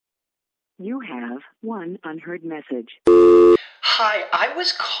You have one unheard message. Hi, I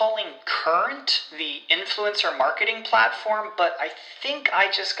was calling Current, the influencer marketing platform, but I think I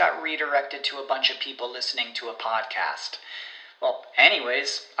just got redirected to a bunch of people listening to a podcast. Well,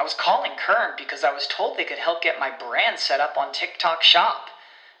 anyways, I was calling Current because I was told they could help get my brand set up on TikTok Shop,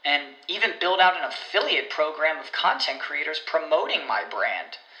 and even build out an affiliate program of content creators promoting my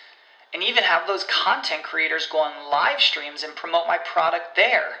brand, and even have those content creators go on live streams and promote my product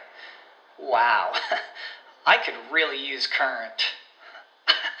there. Wow, I could really use Current.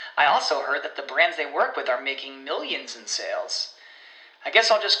 I also heard that the brands they work with are making millions in sales. I guess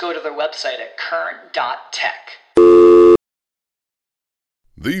I'll just go to their website at current.tech.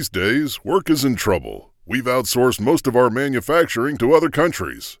 These days, work is in trouble. We've outsourced most of our manufacturing to other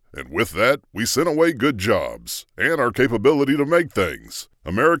countries, and with that, we sent away good jobs and our capability to make things.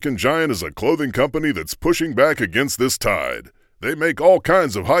 American Giant is a clothing company that's pushing back against this tide. They make all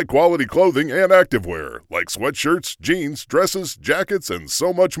kinds of high-quality clothing and activewear, like sweatshirts, jeans, dresses, jackets, and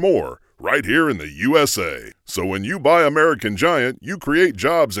so much more, right here in the USA. So when you buy American Giant, you create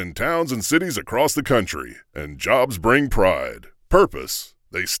jobs in towns and cities across the country. And jobs bring pride, purpose.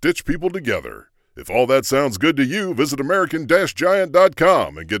 They stitch people together. If all that sounds good to you, visit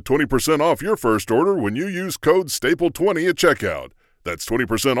American-Giant.com and get 20% off your first order when you use code STAPLE20 at checkout. That's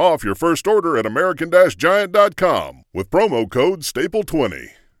 20% off your first order at American-Giant.com with promo code STAPLE20.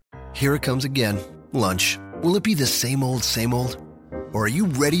 Here it comes again. Lunch. Will it be the same old, same old? Or are you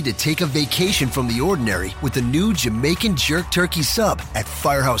ready to take a vacation from the ordinary with the new Jamaican Jerk Turkey Sub at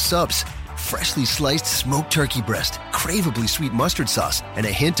Firehouse Subs? Freshly sliced smoked turkey breast, craveably sweet mustard sauce, and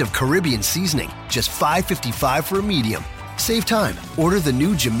a hint of Caribbean seasoning. Just $5.55 for a medium. Save time. Order the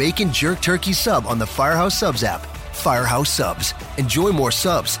new Jamaican Jerk Turkey Sub on the Firehouse Subs app. Firehouse Subs. Enjoy more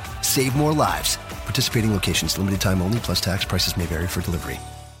subs. Save more lives. Participating locations. Limited time only, plus tax. Prices may vary for delivery.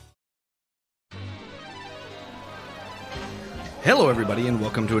 Hello, everybody, and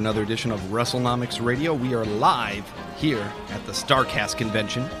welcome to another edition of WrestleNomics Radio. We are live here at the StarCast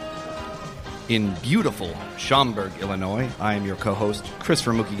convention in beautiful Schaumburg, Illinois. I am your co-host,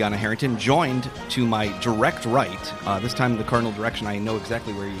 Christopher Mukigana Harrington, joined to my direct right. This time in the cardinal direction, I know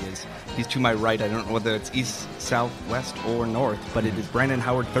exactly where he is. He's to my right. I don't know whether it's east, south, west, or north, but it is Brandon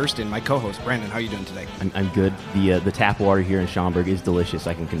Howard Thurston, my co-host. Brandon, how are you doing today? I'm good. The tap water here in Schaumburg is delicious,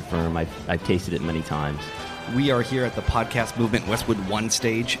 I can confirm. I've tasted it many times. We are here at the Podcast Movement Westwood One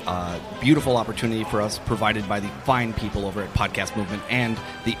stage. Beautiful opportunity for us, provided by the fine people over at Podcast Movement and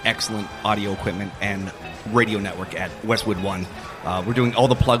the excellent audio equipment and radio network at Westwood One. We're doing all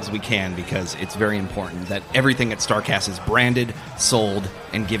the plugs we can because it's very important that everything at StarCast is branded, sold,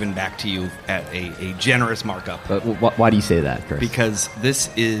 and given back to you at a generous markup. But why do you say that, Chris? Because this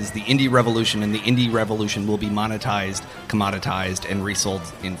is the indie revolution, and the indie revolution will be monetized, commoditized, and resold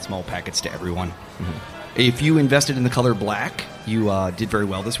in small packets to everyone. Mm-hmm. If you invested in the color black, you did very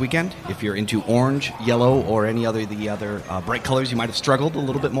well this weekend. If you're into orange, yellow, or any other the other bright colors, you might have struggled a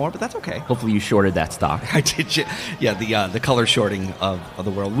little bit more, but that's okay. Hopefully you shorted that stock. I did. Yeah, the color shorting of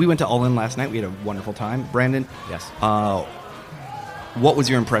the world. We went to All In last night. We had a wonderful time. Brandon? Yes. What was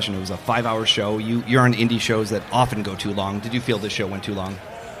your impression? It was a 5-hour show. You're on indie shows that often go too long. Did you feel this show went too long?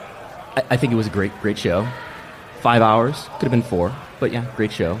 I think it was a great show. 5 hours. Could have been 4, but yeah,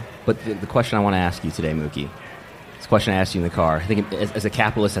 great show. But the question I want to ask you today, Mookie, it's a question I asked you in the car. I think as a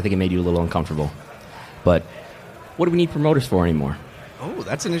capitalist, I think it made you a little uncomfortable. But what do we need promoters for anymore? Oh,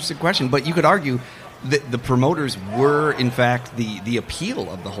 that's an interesting question. But you could argue that the promoters were, in fact, the appeal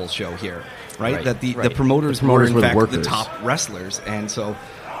of the whole show here, right? That the promoters were, in fact, the top wrestlers. And so,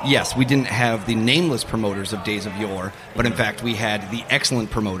 yes, we didn't have the nameless promoters of days of yore, but in fact, we had the excellent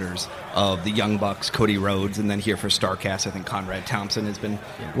promoters of the Young Bucks, Cody Rhodes, and then here for StarCast, I think Conrad Thompson has been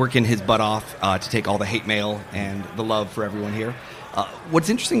working his butt off to take all the hate mail and the love for everyone here. What's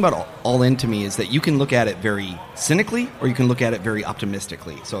interesting about All In to me is that you can look at it very cynically or you can look at it very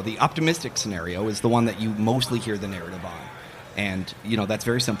optimistically. So the optimistic scenario is the one that you mostly hear the narrative on. And, that's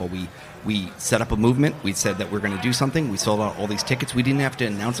very simple. We set up a movement. We said that we're going to do something. We sold out all these tickets. We didn't have to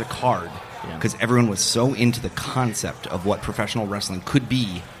announce a card because everyone was so into the concept of what professional wrestling could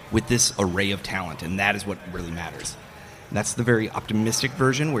be with this array of talent, and that is what really matters. And that's the very optimistic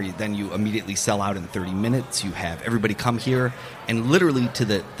version where you immediately sell out in 30 minutes. You have everybody come here, and literally to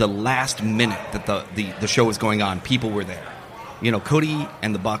the last minute that the show was going on, people were there. Cody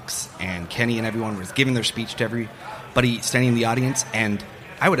and the Bucks and Kenny and everyone was giving their speech to everybody standing in the audience, and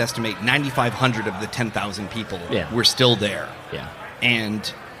I would estimate 9,500 of the 10,000 people were still there. Yeah.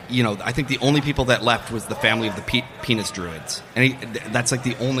 And, I think the only people that left was the family of the Penis Druids. And that's like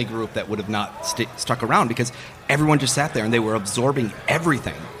the only group that would have not stuck around because everyone just sat there and they were absorbing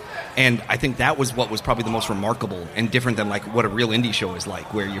everything. And I think that was what was probably the most remarkable and different than like what a real indie show is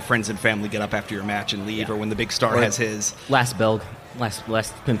like, where your friends and family get up after your match and leave, or when the big star has his last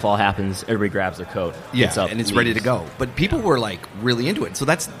pinfall happens, everybody grabs their coat, gets up, and it's ready to go. But people were like really into it. So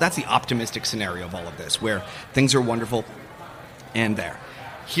that's the optimistic scenario of all of this, where things are wonderful. And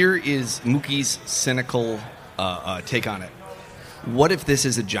here is Mookie's cynical take on it. What if this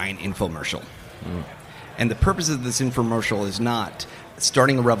is a giant infomercial? And the purpose of this infomercial is not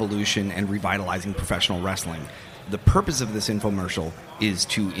starting a revolution and revitalizing professional wrestling. The purpose of this infomercial is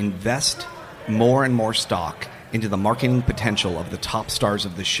to invest more and more stock into the marketing potential of the top stars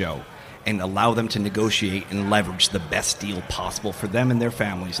of the show and allow them to negotiate and leverage the best deal possible for them and their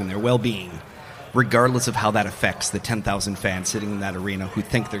families and their well-being, regardless of how that affects the 10,000 fans sitting in that arena who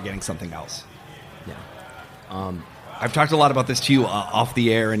think they're getting something else. Yeah. I've talked a lot about this to you off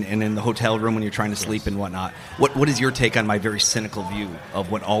the air and in the hotel room when you're trying to sleep and whatnot. What is your take on my very cynical view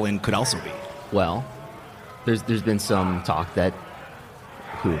of what All In could also be? Well, there's been some talk that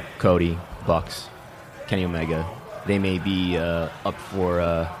Cody, Bucks, Kenny Omega, they may be up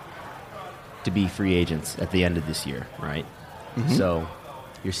for to be free agents at the end of this year, right? Mm-hmm. So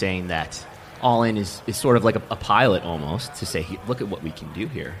you're saying that All In is sort of like a pilot almost to say, look at what we can do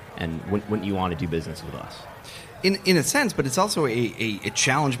here, and wouldn't you want to do business with us? In a sense, but it's also a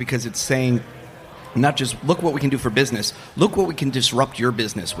challenge, because it's saying not just look what we can do for business, look what we can disrupt your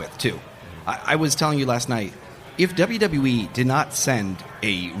business with too. I was telling you last night, if WWE did not send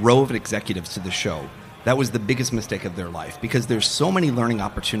a row of executives to the show, that was the biggest mistake of their life, because there's so many learning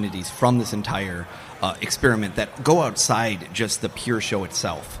opportunities from this entire experiment that go outside just the pure show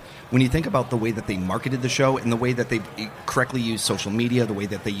itself. When you think about the way that they marketed the show and the way that they correctly used social media, the way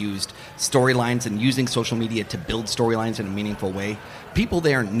that they used storylines and using social media to build storylines in a meaningful way, people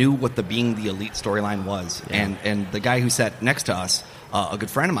there knew what the Being the Elite storyline was. Yeah. And the guy who sat next to us, a good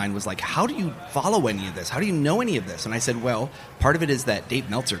friend of mine, was like, how do you follow any of this? How do you know any of this? And I said, well, part of it is that Dave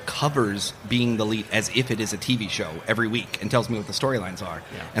Meltzer covers Being the Elite as if it is a TV show every week and tells me what the storylines are.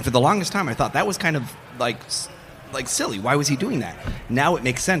 Yeah. And for the longest time, I thought that was kind of like silly. Why was he doing that? Now it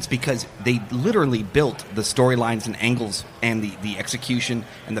makes sense, because they literally built the storylines and angles and the execution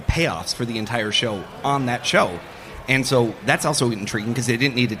and the payoffs for the entire show on that show. And so that's also intriguing, because they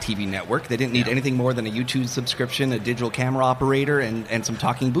didn't need a TV network. They didn't need anything more than a YouTube subscription, a digital camera operator, and some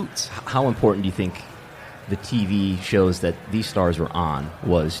talking boots. How important do you think the TV shows that these stars were on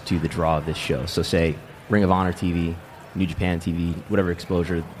was to the draw of this show? So say Ring of Honor TV, New Japan TV, whatever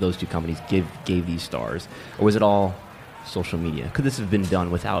exposure those two companies gave these stars, or was it all social media? Could this have been done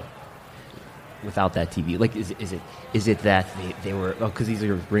without that TV? Like, is it that they were, because these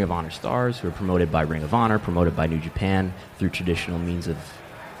are Ring of Honor stars who are promoted by Ring of Honor, promoted by New Japan through traditional means of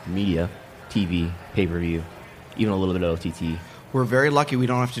media, TV, pay-per-view, even a little bit of OTT. We're very lucky we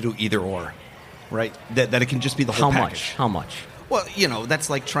don't have to do either or, right? That it can just be the whole package. How much? Well, that's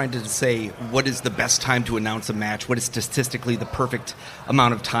like trying to say what is the best time to announce a match, what is statistically the perfect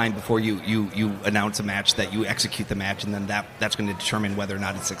amount of time before you announce a match, that you execute the match, and then that's going to determine whether or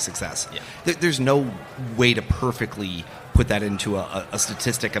not it's a success. Yeah. There's no way to perfectly put that into a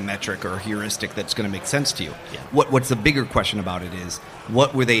statistic, a metric, or a heuristic that's going to make sense to you. Yeah. What's the bigger question about it is,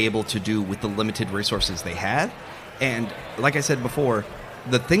 what were they able to do with the limited resources they had? And like I said before,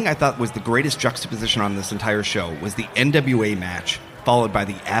 the thing I thought was the greatest juxtaposition on this entire show was the NWA match, followed by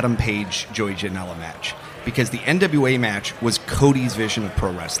the Adam Page Joey Janela match. Because the NWA match was Cody's vision of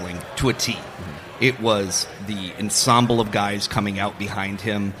pro wrestling to a T. Mm-hmm. It was the ensemble of guys coming out behind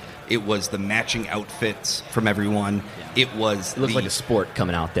him. It was the matching outfits from everyone. Yeah. It looked like a sport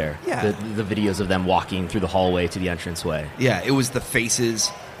coming out there. Yeah. The videos of them walking through the hallway to the entranceway. Yeah, it was the faces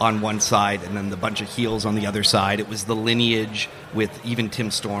on one side and then the bunch of heels on the other side. It was the lineage with even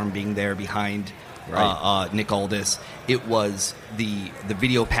Tim Storm being there behind Nick Aldis. It was the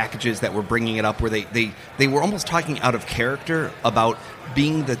video packages that were bringing it up, where they were almost talking out of character about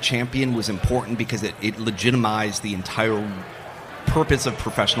being the champion was important because it legitimized the entire purpose of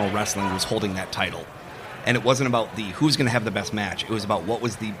professional wrestling, was holding that title. And it wasn't about who's going to have the best match. It was about what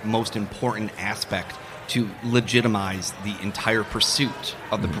was the most important aspect to legitimize the entire pursuit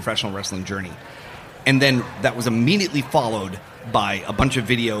of the professional wrestling journey. And then that was immediately followed by a bunch of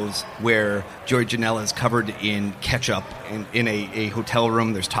videos where Joey Janela is covered in ketchup in a hotel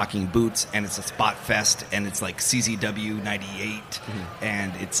room. There's talking boots, and it's a spot fest, and it's like CZW 98,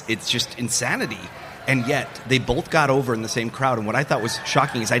 and it's just insanity. And yet, they both got over in the same crowd. And what I thought was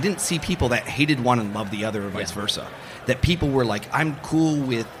shocking is I didn't see people that hated one and loved the other, or vice versa. That people were like, I'm cool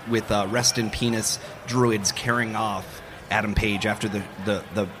with Rest in Penis druids carrying off Adam Page after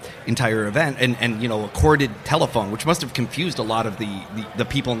the entire event, and a corded telephone, which must have confused a lot of the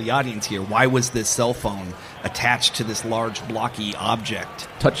people in the audience here. Why was this cell phone attached to this large blocky object?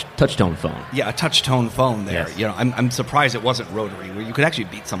 Touch tone phone. Yeah, a touch tone phone there. Yes. I'm surprised it wasn't rotary, where you could actually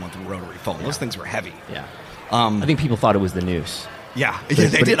beat someone with a rotary phone. Those things were heavy. Yeah. I think people thought it was the noose. Yeah,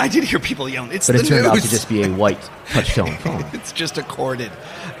 they did. I did hear people yelling, "It's the news!" But it turned out to just be a white touch tone phone. It's just a corded,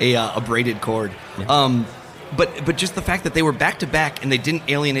 a braided cord. Yeah. But just the fact that they were back to back and they didn't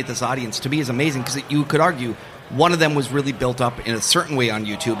alienate this audience, to me, is amazing, because you could argue one of them was really built up in a certain way on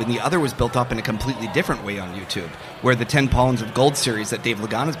YouTube, and the other was built up in a completely different way on YouTube, where the 10 Pounds of Gold series that Dave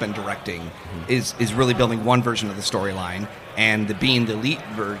Lagana has been directing is really building one version of the storyline, and the Being the Elite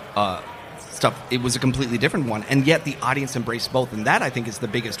stuff, it was a completely different one, and yet the audience embraced both, and that, I think, is the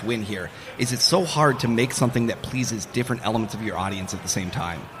biggest win here. Is it's so hard to make something that pleases different elements of your audience at the same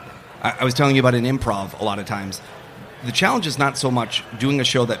time. I was telling you about an improv a lot of times. The challenge is not so much doing a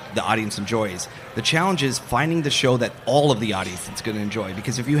show that the audience enjoys. The challenge is finding the show that all of the audience is going to enjoy.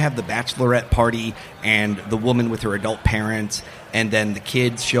 Because if you have the bachelorette party and the woman with her adult parents, and then the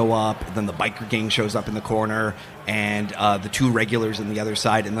kids show up, then the biker gang shows up in the corner, and the 2 regulars on the other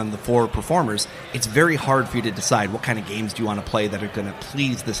side, and then the 4 performers, it's very hard for you to decide what kind of games do you want to play that are going to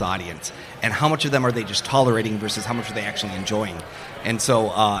please this audience. And how much of them are they just tolerating versus how much are they actually enjoying. And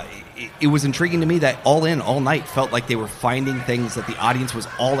so it was intriguing to me that All In, All Night felt like they were finding things that the audience was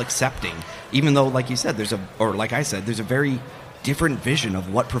all accepting, even though, like you said, there's a very different vision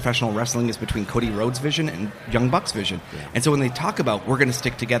of what professional wrestling is between Cody Rhodes' vision and Young Buck's vision. Yeah. And so when they talk about, we're going to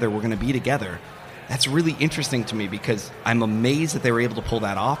stick together, we're going to be together, that's really interesting to me, because I'm amazed that they were able to pull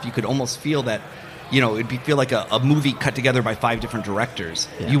that off. You could almost feel that, it'd feel like a movie cut together by 5 different directors.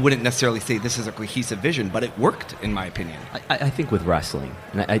 Yeah. You wouldn't necessarily say this is a cohesive vision, but it worked, in my opinion. I think with wrestling,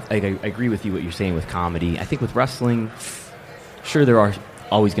 and I agree with you what you're saying with comedy. I think with wrestling, sure, there are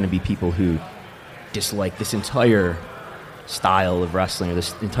always going to be people who dislike this entire style of wrestling or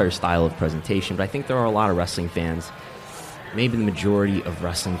this entire style of presentation, but I think there are a lot of wrestling fans, maybe the majority of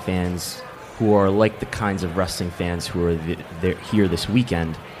wrestling fans, who are like the kinds of wrestling fans who are here this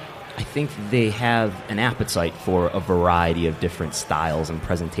weekend. I think they have an appetite for a variety of different styles and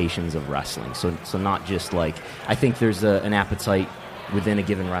presentations of wrestling. So not just like, I think there's an appetite within a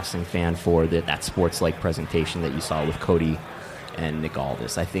given wrestling fan for that sports-like presentation that you saw with Cody and Nick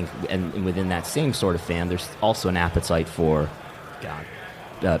Aldis. I think, and within that same sort of fan, there's also an appetite for,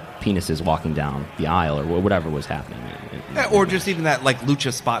 penises walking down the aisle or whatever was happening. Or just even that, like,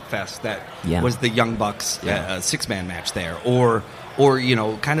 Lucha Spot Fest that was the Young Bucks 6-man match there. Or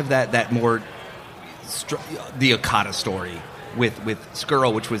kind of that more the Okada story with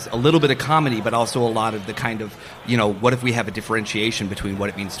Skrull, which was a little bit of comedy, but also a lot of the kind of, what if we have a differentiation between what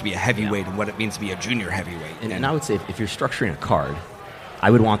it means to be a heavyweight and what it means to be a junior heavyweight. And I would say if you're structuring a card, I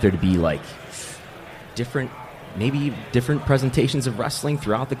would want there to be, like, different presentations of wrestling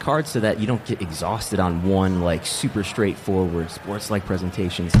throughout the card, so that you don't get exhausted on one, like, super straightforward sports-like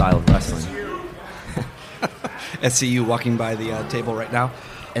presentation style of wrestling. SCU walking by the table right now.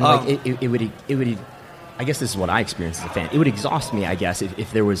 And it would I guess this is what I experienced as a fan. It would exhaust me, I guess,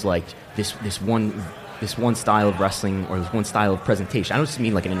 if there was, like, this one style of wrestling or this one style of presentation. I don't just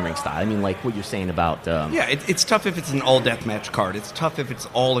mean like an in-ring style. I mean like what you're saying about... it's tough if it's an all-deathmatch card. It's tough if it's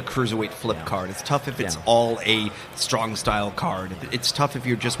all a cruiserweight flip card. It's tough if it's all a strong-style card. It's tough if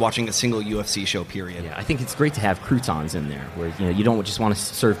you're just watching a single UFC show, period. Yeah, I think it's great to have croutons in there, where you don't just want to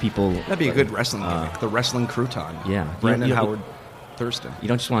serve people... That'd be a good wrestling gimmick, the wrestling crouton. Yeah. Brandon Howard Thurston. You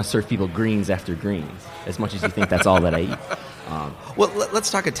don't just want to serve people greens after greens, as much as you think that's all that I eat. Well, let's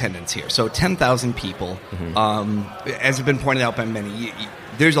talk attendance here. So 10,000 people. Mm-hmm. As has been pointed out by many,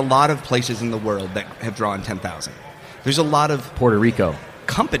 there's a lot of places in the world that have drawn 10,000. There's a lot of Puerto Rico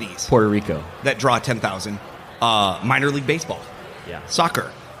companies that draw 10,000. Minor league baseball,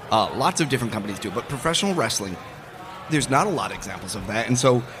 soccer, lots of different companies do. But professional wrestling, there's not a lot of examples of that. And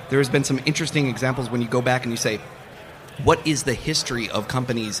so there's been some interesting examples when you go back and you say, what is the history of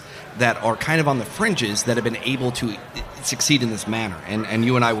companies that are kind of on the fringes that have been able to succeed in this manner? And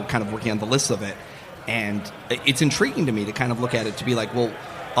you and I were kind of working on the list of it. And it's intriguing to me to kind of look at it to be like, well,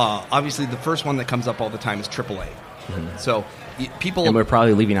 obviously the first one that comes up all the time is AAA. Mm-hmm. So people... And we're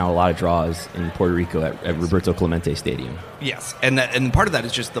probably leaving out a lot of draws in Puerto Rico at Roberto Clemente Stadium. Yes. And part of that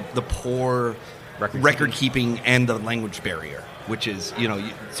is just the poor record keeping and the language barrier, which is,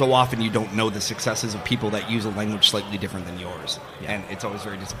 so often you don't know the successes of people that use a language slightly different than yours. Yeah. And it's always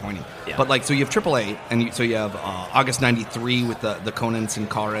very disappointing. Yeah. But, so you have AAA, and so you have August 93 with the Conan Sin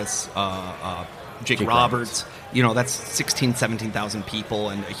Caras Jake Roberts. That's 16,000, 17,000 people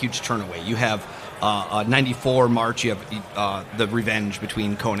and a huge turn away. You have 94 March, you have the revenge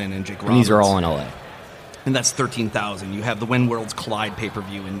between Conan and Jake Roberts. And these are all in LA. And that's 13,000. You have the When Worlds Collide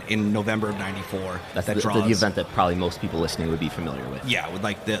pay-per-view in November of 94. That's the event that probably most people listening would be familiar with. Yeah, with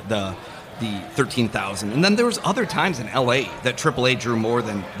like the 13,000. And then there was other times in LA that AAA drew more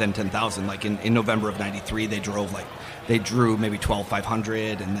than 10,000. Like in November of 93, they drew maybe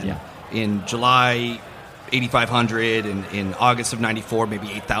 12,500. And then in July, 8,500. And in August of 94,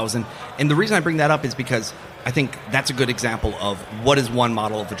 maybe 8,000. And the reason I bring that up is because I think that's a good example of what is one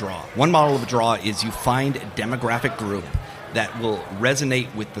model of a draw. One model of a draw is you find a demographic group that will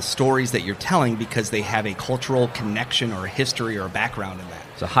resonate with the stories that you're telling because they have a cultural connection or a history or a background in that.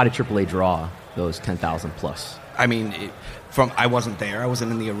 So how did AAA draw those 10,000 plus? I mean, I wasn't there. I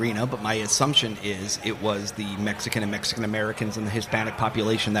wasn't in the arena, but my assumption is it was the Mexican and Mexican Americans and the Hispanic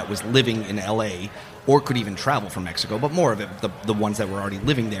population that was living in LA or could even travel from Mexico, but more of it, the ones that were already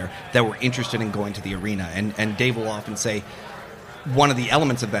living there that were interested in going to the arena. And Dave will often say one of the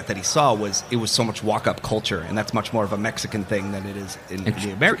elements of that he saw was it was so much walk-up culture, and that's much more of a Mexican thing than it is in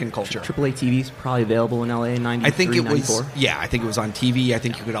the American culture. AAA TV's probably available in LA in 93, I think it 94? I think it was on TV. I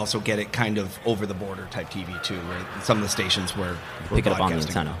think you could also get it kind of over-the-border type TV, too, where some of the stations were pick it up on the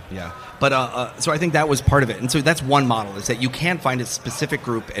antenna. Yeah. But so I think that was part of it. And so that's one model, is that you can find a specific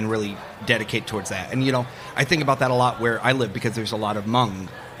group and really dedicate towards that. And, I think about that a lot where I live because there's a lot of Hmong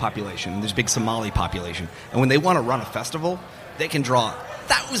population. There's a big Somali population. And when they want to run a festival, they can draw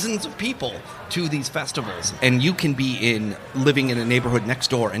thousands of people to these festivals, and you can be living in a neighborhood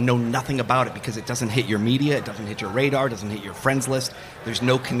next door and know nothing about it because it doesn't hit your media, it doesn't hit your radar, it doesn't hit your friends list. There's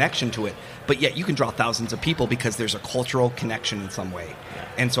no connection to it, but yet you can draw thousands of people because there's a cultural connection in some way.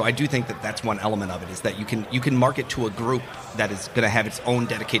 And so I do think that that's one element of it, is that you can market to a group that is going to have its own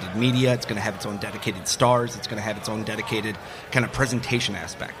dedicated media, it's going to have its own dedicated stars, it's going to have its own dedicated kind of presentation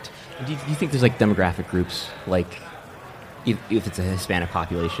aspect. Do you think there's like demographic groups like, if it's a Hispanic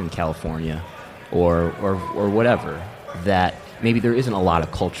population in California or whatever, that maybe there isn't a lot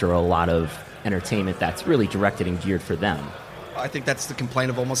of culture or a lot of entertainment that's really directed and geared for them? I think that's the complaint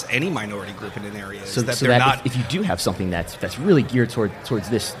of almost any minority group in an area. So that if you do have something that's really geared towards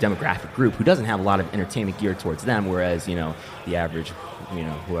this demographic group who doesn't have a lot of entertainment geared towards them, whereas, the average,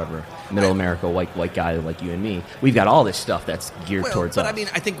 whoever, middle America, white guy like you and me, we've got all this stuff that's geared towards us. But I mean,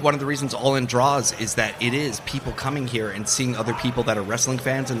 I think one of the reasons All In draws is that it is people coming here and seeing other people that are wrestling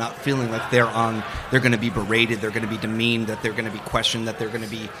fans and not feeling like they're going to be berated, they're going to be demeaned, that they're going to be questioned, that they're going to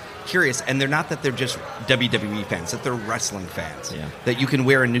be curious. And they're not that they're just WWE fans, that they're wrestling fans. Yeah. That you can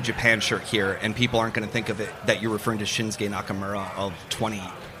wear a New Japan shirt here and people aren't going to think of it that you're referring to Shinsuke Nakamura of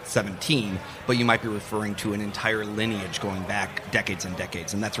 2017, but you might be referring to an entire lineage going back decades and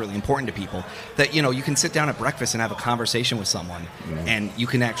decades. And that's really important to people, that you can sit down at breakfast and have a conversation with someone, and you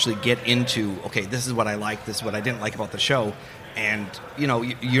can actually get into, okay, this is what I like, this is what I didn't like about the show. And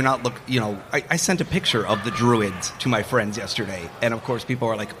you're not I sent a picture of the Druids to my friends yesterday, and of course people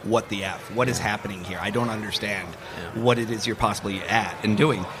are like, what the F, what is happening here? I don't understand what it is you're possibly at and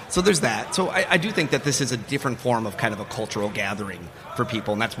doing. So there's that. So I do think that this is a different form of kind of a cultural gathering for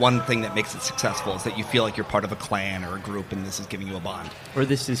people, and that's one thing that makes it successful, is that you feel like you're part of a clan or a group, and this is giving you a bond. Or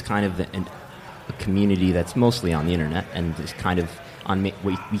this is kind of a community that's mostly on the internet and is kind of on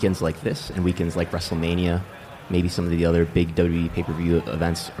weekends like this and weekends like WrestleMania, maybe some of the other big WWE pay-per-view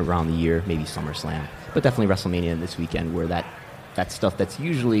events around the year, maybe SummerSlam, but definitely WrestleMania this weekend, where that stuff that's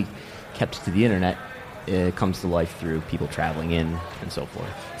usually kept to the internet comes to life through people traveling in and so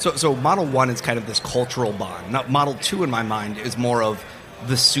forth. So Model 1 is kind of this cultural bond. Now, Model 2, in my mind, is more of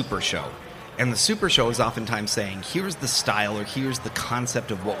the Super Show. And the Super Show is oftentimes saying, here's the style or here's the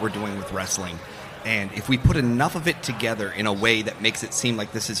concept of what we're doing with wrestling. And if we put enough of it together in a way that makes it seem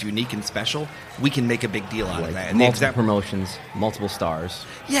like this is unique and special, we can make a big deal out of that. And multiple promotions, multiple stars.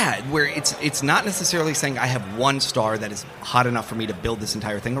 Yeah, where it's not necessarily saying I have one star that is hot enough for me to build this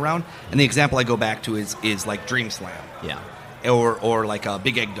entire thing around. And the example I go back to is like Dream Slam. Yeah. Or like a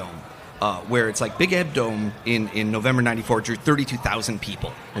Big Egg Dome. Where it's like Big Egg Dome in November 94 drew 32,000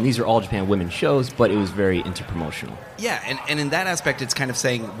 people. And these are All Japan women's shows, but it was very interpromotional. Yeah, and in that aspect, it's kind of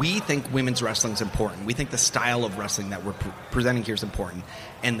saying, we think women's wrestling is important. We think the style of wrestling that we're presenting here is important,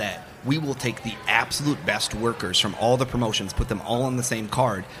 and that we will take the absolute best workers from all the promotions, put them all on the same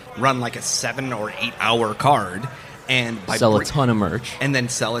card, run like a 7 or 8 hour card, and sell a ton of merch. And then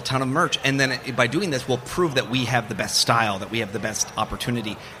sell a ton of merch. And then by doing this, we'll prove that we have the best style, that we have the best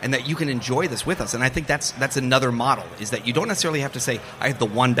opportunity, and that you can enjoy this with us. And I think that's another model, is that you don't necessarily have to say, I have the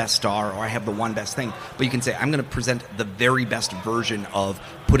one best star or I have the one best thing, but you can say, I'm going to present the very best version of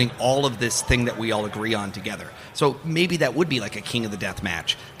putting all of this thing that we all agree on together. So maybe that would be like a King of the Death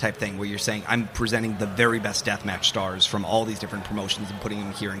Match type thing, where you're saying, I'm presenting the very best deathmatch stars from all these different promotions and putting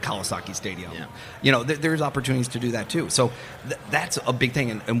them here in Kawasaki Stadium. Yeah. There's opportunities to do that too. So that's a big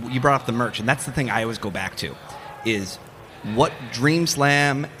thing. And you brought up the merch, and that's the thing I always go back to, is what Dream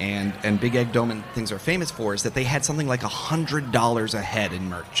Slam and Big Egg Dome and things are famous for is that they had something like $100 a head in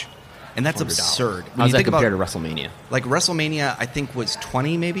merch. And that's $100. Absurd. How does that compare to WrestleMania? Like WrestleMania, I think, was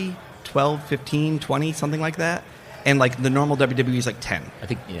 20 maybe? 12, 15, 20, something like that. And like the normal WWE is like 10. I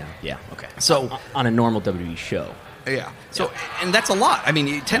think, yeah, okay. So on a normal WWE show. Yeah. So, and that's a lot. I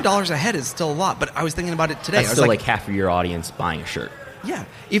mean, $10 a head is still a lot, but I was thinking about it today. That's still like half of your audience buying a shirt. Yeah.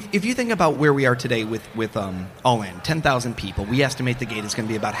 If you think about where we are today with All In, 10,000 people, we estimate the gate is going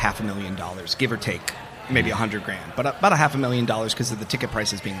to be about $500,000, give or take. Maybe $100,000, but about $500,000 because of the ticket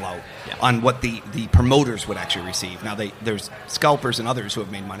prices being low on what the promoters would actually receive. Now, there's scalpers and others who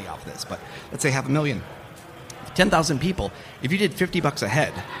have made money off this, but let's say $500,000. 10,000 people, if you did $50 a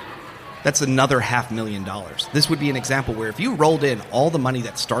head, that's another $500,000. This would be an example where if you rolled in all the money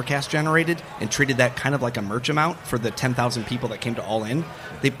that StarCast generated and treated that kind of like a merch amount for the 10,000 people that came to All In,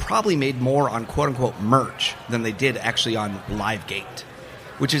 they probably made more on quote-unquote merch than they did actually on live gate.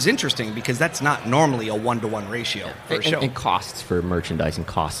 Which is interesting because that's not normally a 1-to-1 ratio for a show. And costs for merchandise and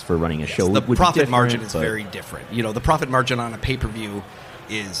costs for running a show. The profit margin is very different. The profit margin on a pay-per-view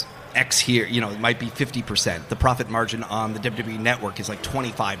is X here. It might be 50%. The profit margin on the WWE Network is like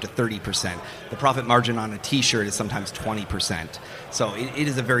 25 to 30%. The profit margin on a T-shirt is sometimes 20%. So it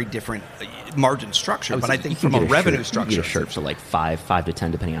is a very different margin structure. But I think from a revenue structure, you get a shirt for like 5 to 10,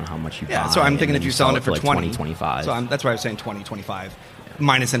 depending on how much you buy. Yeah. So I'm thinking if you're selling it for 20, 25. So that's why I was saying 20, 25.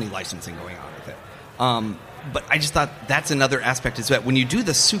 Minus any licensing going on with it. But I just thought that's another aspect is that when you do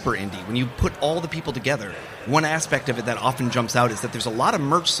the super indie, when you put all the people together, one aspect of it that often jumps out is that there's a lot of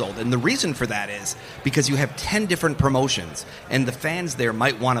merch sold. And the reason for that is because you have 10 different promotions, and the fans there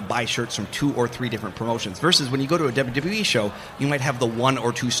might want to buy shirts from 2 or 3 different promotions. Versus when you go to a WWE show, you might have the 1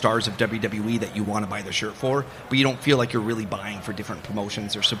 or 2 stars of WWE that you want to buy the shirt for, but you don't feel like you're really buying for different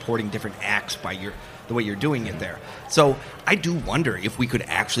promotions or supporting different acts by the way you're doing it there. So I do wonder if we could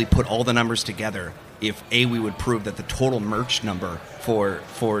actually put all the numbers together, if we would prove that the total merch number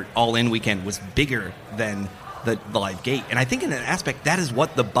for All In weekend was bigger than the live gate. And I think in an aspect, that is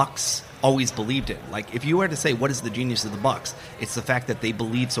what the Bucks always believed in. Like, if you were to say, what is the genius of the Bucks? It's the fact that they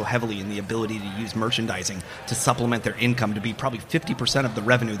believe so heavily in the ability to use merchandising to supplement their income to be probably 50% of the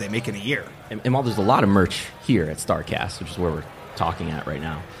revenue they make in a year. And while there's a lot of merch here at StarCast, which is where we're talking at right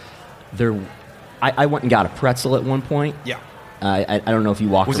now, I went and got a pretzel at one point. Yeah. I don't know if you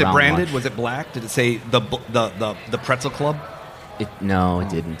walked around. Was it branded? Much. Was it black? Did it say the Pretzel Club? No, it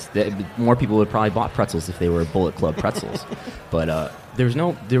didn't. More people would probably bought pretzels if they were Bullet Club pretzels. But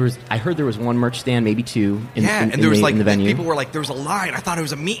I heard there was one merch stand, maybe 2 in the venue. People were like, there was a line. I thought it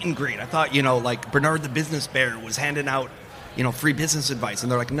was a meet and greet. I thought, like Bernard the Business Bear was handing out, free business advice.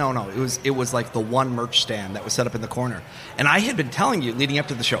 And they're like, no, it was like the one merch stand that was set up in the corner. And I had been telling you leading up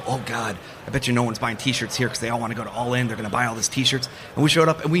to the show, oh God, I bet you no one's buying T-shirts here because they all want to go to All In. They're going to buy all these T-shirts. And we showed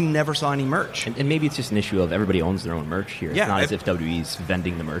up and we never saw any merch. And maybe it's just an issue of everybody owns their own merch here. It's not as if WWE's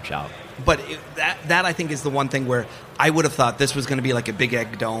vending the merch out. But that I think is the one thing where I would have thought this was going to be like a Big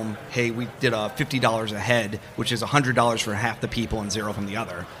Egg Dome. Hey, we did a $50 a head, which is $100 for half the people and $0 from the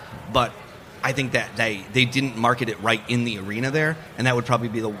other. But I think that they didn't market it right in the arena there, and that would probably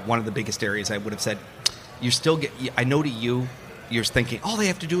be one of the biggest areas I would have said, I know to you, you're thinking, all they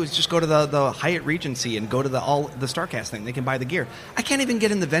have to do is just go to the Hyatt Regency and go to the StarCast thing. They can buy the gear. I can't even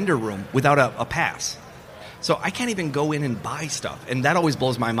get in the vendor room without a pass. So I can't even go in and buy stuff. And that always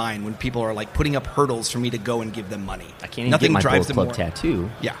blows my mind when people are like putting up hurdles for me to go and give them money. I can't even get my Bullet Club tattoo.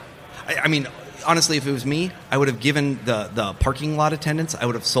 Yeah. I mean, honestly, if it was me, I would have given the parking lot attendants, I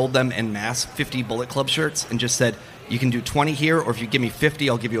would have sold them en masse 50 Bullet Club shirts and just said, you can do 20 here, or if you give me 50,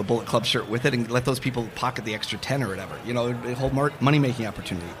 I'll give you a Bullet Club shirt with it, and let those people pocket the extra 10 or whatever. A whole money-making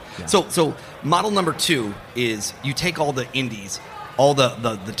opportunity. Yeah. So model number 2 is you take all the indies, all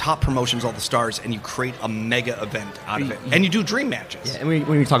the top promotions, all the stars, and you create a mega event out of it. And you do dream matches. Yeah, and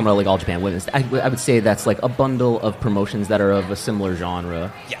when you're talking about like All Japan Women's, I would say that's like a bundle of promotions that are of a similar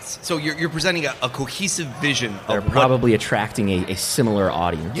genre. Yes. So you're presenting a cohesive vision. They're probably attracting a similar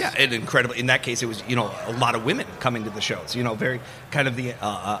audience. Yeah, and incredibly. In that case, it was, a lot of women coming to the shows. Very kind of the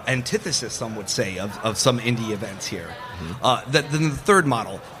antithesis, some would say, of some indie events here. Mm-hmm. Then the third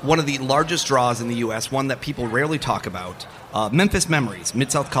model, one of the largest draws in the U.S., one that people rarely talk about, Memphis Memories,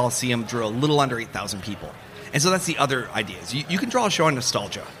 Mid-South Coliseum drew a little under 8,000 people. And so that's the other idea. You can draw a show on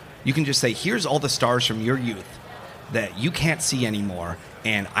nostalgia. You can just say, here's all the stars from your youth that you can't see anymore,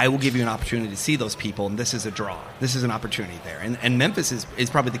 and I will give you an opportunity to see those people, and this is a draw. This is an opportunity there. And Memphis is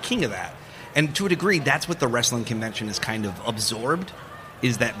probably the king of that. And to a degree, that's what the wrestling convention is kind of absorbed,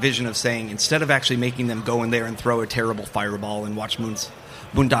 is that vision of saying, instead of actually making them go in there and throw a terrible fireball and watch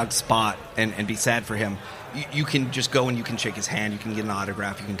Moondog Spot and be sad for him, you can just go and you can shake his hand, you can get an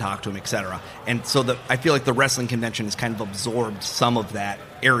autograph, you can talk to him, etc. And so I feel like the wrestling convention has kind of absorbed some of that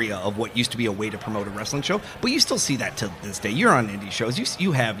area of what used to be a way to promote a wrestling show. But you still see that to this day. You're on indie shows.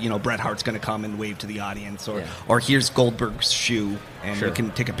 You have, Bret Hart's going to come and wave to the audience, or here's Goldberg's shoe, and you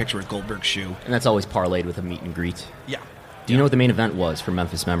can take a picture with Goldberg's shoe. And that's always parlayed with a meet and greet. Yeah. Do you know what the main event was for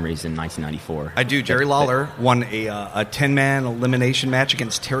Memphis Memories in 1994? I do. Jerry Lawler won a 10-man elimination match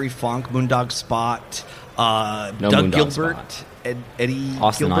against Terry Funk, Moondog Spot, Doug Moondog Gilbert, Spot. Eddie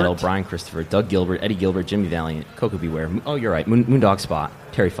Austin Gilbert. Idol, Brian Christopher, Doug Gilbert, Eddie Gilbert, Jimmy Valiant, Coco Beware. Oh, you're right. Moondog Spot,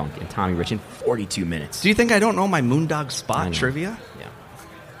 Terry Funk, and Tommy Rich in 42 minutes. Do you think I don't know my Moondog Spot trivia?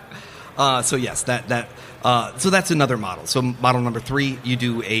 Yeah. So yes, so that's another model. So model number 3, you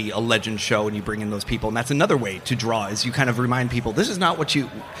do a legend show and you bring in those people, and that's another way to draw. Is you kind of remind people this is not what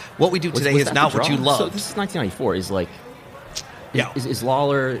we do today is not what you love. So this is 1994. Is like. Yeah. Is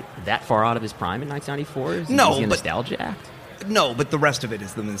Lawler that far out of his prime in 1994? No, is he a nostalgia act? No, but the rest of it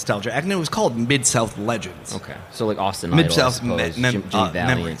is the nostalgia act, and it was called Mid-South Legends. Okay, so like Austin Mid-South Idol, Jimmy Valiant,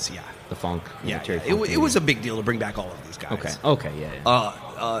 Memories, yeah. The Funk, Terry Funk. It was a big deal to bring back all of these guys. Okay,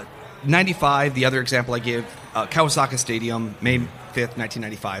 yeah. 95, the other example I give, Kawasaki Stadium, May 5th,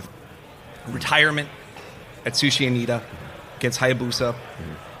 1995. Retirement at Sushi Anita against Hayabusa.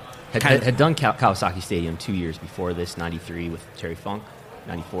 Mm-hmm. Had done Kawasaki Stadium 2 years before this, 93 with Terry Funk,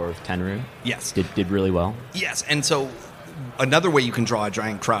 94 with Tenryu. Yes. Did really well. Yes, and so another way you can draw a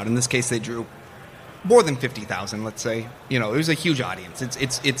giant crowd, in this case they drew more than 50,000, let's say. It was a huge audience.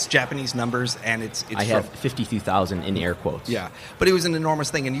 It's Japanese numbers, and it's I have 52,000 in air quotes. Yeah, but it was an enormous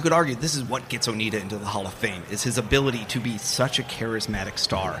thing, and you could argue this is what gets Onita into the Hall of Fame, is his ability to be such a charismatic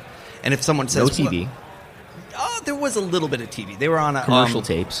star. And if someone says... No TV. There was a little bit of TV. They were on a... Commercial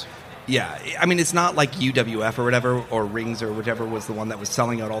tapes. Yeah, I mean, it's not like UWF or whatever, or Rings or whichever was the one that was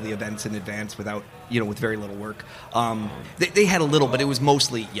selling out all the events in advance without, with very little work. They had a little, but it was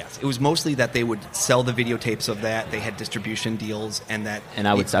mostly that they would sell the videotapes of that. They had distribution deals, and that. And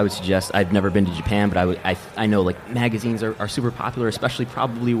I would suggest, I've never been to Japan, but I know like magazines are super popular, especially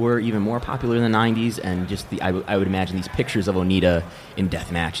probably were even more popular in the 90s, and just I would imagine these pictures of Onita in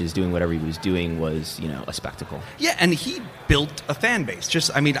death matches doing whatever he was doing was a spectacle. Yeah, and he built a fan base.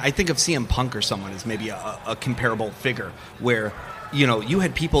 I think of CM Punk or someone as maybe a comparable figure where, you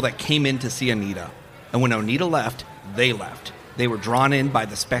had people that came in to see Onita, and when Onita left, they left. They were drawn in by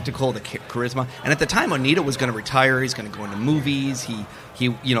the spectacle, the charisma. And at the time, Onita was going to retire. He's going to go into movies. He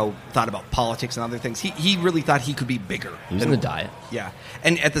thought about politics and other things. He really thought he could be bigger. He was in the diet. Yeah.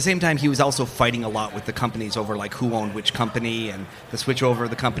 And at the same time, he was also fighting a lot with the companies over like who owned which company and the switch over of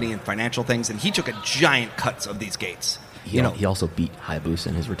the company and financial things. And he took a giant cuts of these gates. He also beat Hayabusa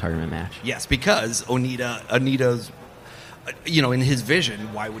in his retirement match. Yes, because Onita's, in his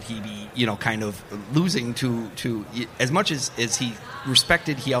vision, why would he be, kind of losing to as much as he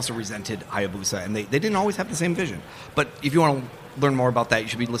respected, he also resented Hayabusa, and they didn't always have the same vision. But if you want to learn more about that, you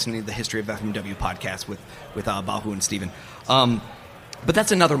should be listening to the History of FMW podcast with Bahu and Steven. But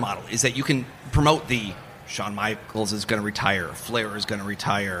that's another model, is that you can promote the Shawn Michaels is going to retire, Flair is going to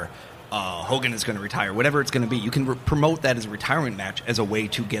retire, Hogan is going to retire, whatever it's going to be. You can promote that as a retirement match as a way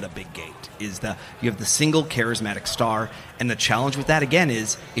to get a big gate. You have the single charismatic star, and the challenge with that, again,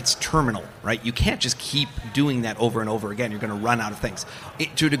 is it's terminal, right? You can't just keep doing that over and over again. You're going to run out of things.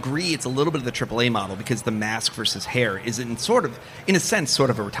 To a degree, it's a little bit of the AAA model, because the mask versus hair is in a sense, sort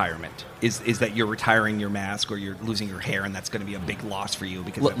of a retirement. Is that you're retiring your mask or you're losing your hair, and that's going to be a big loss for you.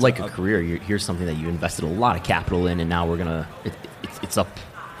 Because like a career, here's something that you invested a lot of capital in, and now it's up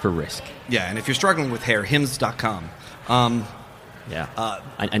for risk. Yeah, and if you're struggling with hair, hims.com.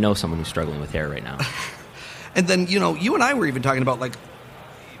 I know someone who's struggling with hair right now. And then, you and I were even talking about, like,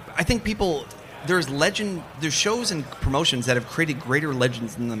 I think people there's shows and promotions that have created greater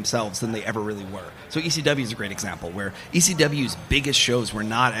legends in themselves than they ever really were. So ECW is a great example, where ECW's biggest shows were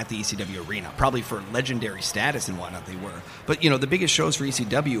not at the ECW arena. Probably for legendary status and whatnot they were. But, the biggest shows for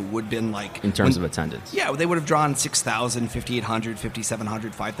ECW would have been like... In terms of attendance. Yeah, they would have drawn 6,000, 5,800,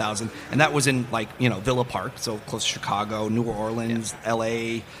 5,700, 5,000. And that was in, Villa Park, so close to Chicago, New Orleans,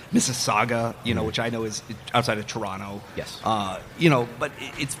 L.A., Mississauga, which I know is outside of Toronto. Yes. But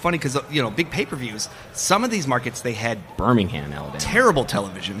it's funny because, big pay-per-views, some of these markets they had... Birmingham, Alabama. Terrible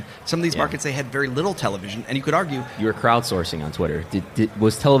television. Some of these markets they had very little television, and you could argue... You were crowdsourcing on Twitter.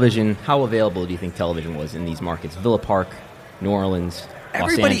 Was television... How available do you think television was in these markets? Villa Park, New Orleans,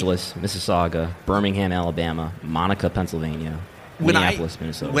 Los Angeles, Mississauga, Birmingham, Alabama, Monica, Pennsylvania... Minneapolis,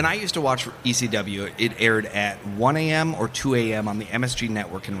 Minnesota. When I used to watch ECW, it aired at 1 a.m. or 2 a.m. on the MSG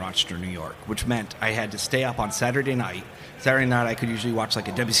network in Rochester, New York, which meant I had to stay up on Saturday night. Saturday night, I could usually watch like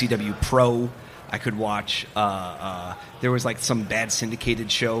a WCW Pro. I could watch, there was like some bad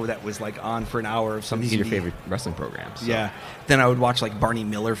syndicated show that was like on for an hour of some These are your favorite wrestling programs. So. Yeah. Then I would watch like Barney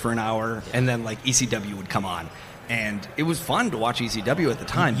Miller for an hour, and then like ECW would come on. And it was fun to watch ECW at the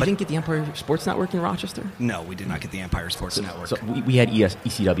time. You didn't get the Empire Sports Network in Rochester? No, we did not get the Empire Sports Network. So we had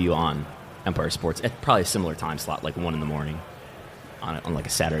ECW on Empire Sports at probably a similar time slot, like 1 in the morning on like a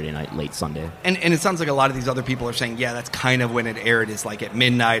Saturday night, late Sunday. And it sounds like a lot of these other people are saying, yeah, that's kind of when it aired, is like at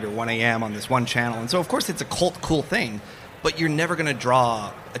midnight or 1 a.m. on this one channel. And so, of course, it's a cool thing. But you're never going to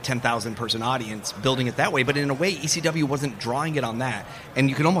draw a 10,000-person audience building it that way. But in a way, ECW wasn't drawing it on that. And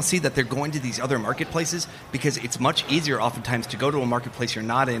you can almost see that they're going to these other marketplaces because it's much easier oftentimes to go to a marketplace you're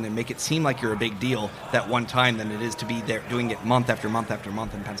not in and make it seem like you're a big deal that one time than it is to be there doing it month after month after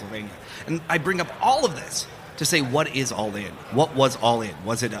month in Pennsylvania. And I bring up all of this to say, what is All In? What was All In?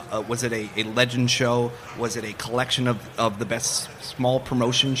 Was it a legend show? Was it a collection of the best small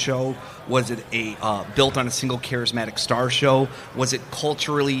promotion show? Was it a built on a single charismatic star show? Was it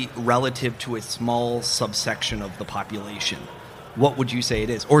culturally relative to a small subsection of the population? What would you say it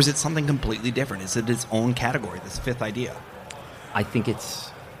is? Or is it something completely different? Is it its own category, this fifth idea? I think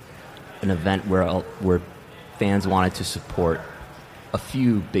it's an event where fans wanted to support a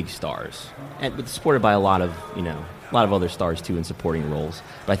few big stars, but supported by a lot of other stars too in supporting roles.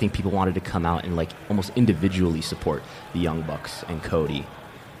 But I think people wanted to come out and like almost individually support the Young Bucks and Cody,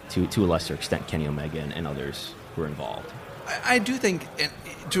 to a lesser extent Kenny Omega and others who were involved. I do think,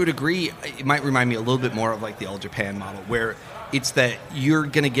 to a degree, it might remind me a little bit more of like the All Japan model, where it's that you're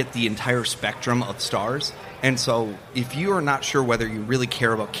going to get the entire spectrum of stars. And so if you are not sure whether you really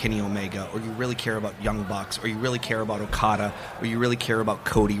care about Kenny Omega, or you really care about Young Bucks, or you really care about Okada, or you really care about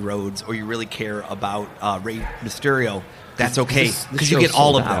Cody Rhodes, or you really care about Rey Mysterio, that's okay, because you get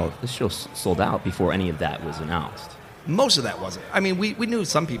all of them. This show sold out before any of that was announced. Most of that wasn't. I mean, we knew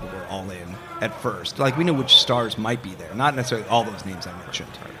some people were all in at first. Like, we knew which stars might be there. Not necessarily all those names I mentioned.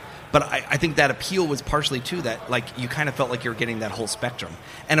 But I think that appeal was partially to that, like, you kind of felt like you were getting that whole spectrum.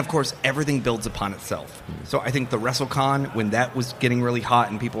 And, of course, everything builds upon itself. So I think the WrestleCon, when that was getting really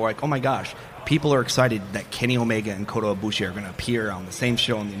hot and people were like, oh, my gosh, people are excited that Kenny Omega and Kota Ibushi are going to appear on the same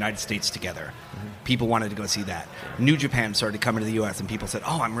show in the United States together. People wanted to go see that. New Japan started coming to the U.S., and people said,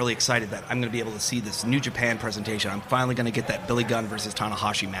 oh, I'm really excited that I'm going to be able to see this New Japan presentation. I'm finally going to get that Billy Gunn versus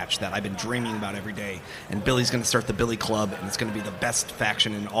Tanahashi match that I've been dreaming about every day. And Billy's going to start the Billy Club, and it's going to be the best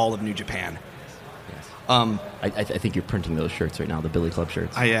faction in all of New Japan. Yes. I think you're printing those shirts right now, the Billy Club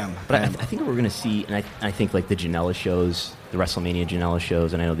shirts. I am. But I think what we're going to see, and I think like the Janela shows, the WrestleMania Janela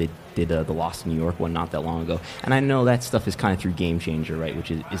shows, and I know they did the Lost in New York one not that long ago. And I know that stuff is kind of through Game Changer, right,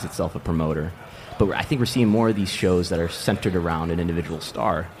 which is itself a promoter. But I think we're seeing more of these shows that are centered around an individual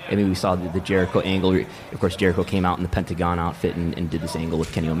star. I mean, we saw the Jericho angle. Of course, Jericho came out in the Pentagon outfit and did this angle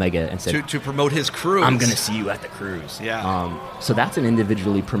with Kenny Omega and said, to promote his cruise. I'm going to see you at the cruise. Yeah. So that's an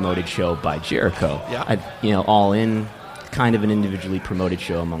individually promoted show by Jericho. Yeah. All In, kind of an individually promoted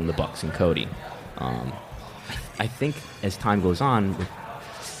show among the Bucks and Cody. I think as time goes on,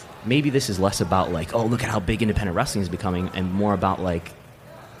 maybe this is less about like, oh, look at how big independent wrestling is becoming, and more about like,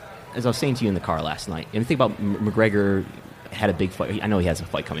 as I was saying to you in the car last night, and think about McGregor had a big fight. I know he has a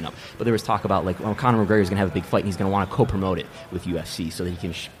fight coming up, but there was talk about like, well, Conor McGregor is going to have a big fight, and he's going to want to co-promote it with UFC so that he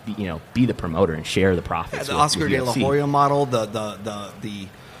can, be the promoter and share the profits. Yeah, the Oscar De La Hoya model,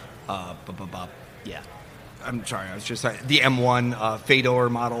 yeah. I'm sorry, I was just saying, the M1 Fedor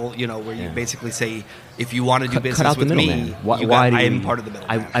model, where you basically say, if you want to do business with me, I am part of the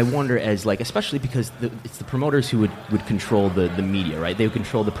middleman. I wonder, as like, especially because it's the promoters who would control the media, right? They would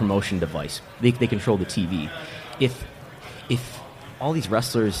control the promotion device. They control the TV. If all these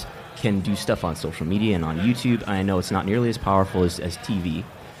wrestlers can do stuff on social media and on YouTube, and I know it's not nearly as powerful as TV,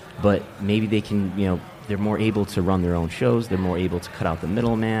 but maybe they can, they're more able to run their own shows. They're more able to cut out the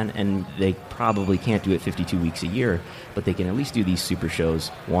middleman, and they probably can't do it 52 weeks a year, but they can at least do these super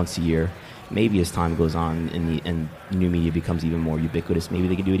shows once a year. Maybe as time goes on and new media becomes even more ubiquitous, maybe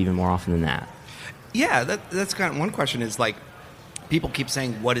they could do it even more often than that. Yeah, that's kind of one question is like, people keep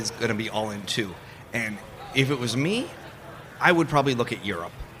saying what is going to be All In 2, and if it was me, I would probably look at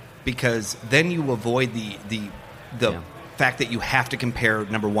Europe, because then you avoid the fact that you have to compare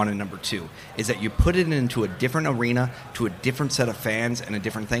number 1 and number 2, is that you put it into a different arena, to a different set of fans and a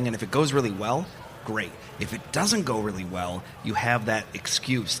different thing, and if it goes really well, great. If it doesn't go really well, you have that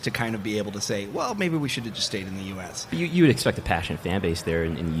excuse to kind of be able to say, well, maybe we should have just stayed in the U.S. You would expect a passionate fan base there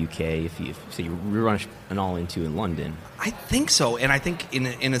in the U.K. if you run an All In 2 in London. I think so, and I think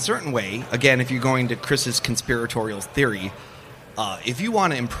in a certain way, again, if you're going to Chris's conspiratorial theory, if you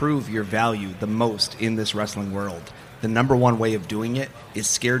want to improve your value the most in this wrestling world, the number one way of doing it is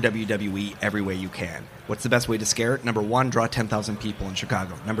scare WWE every way you can. What's the best way to scare it? Number 1, draw 10,000 people in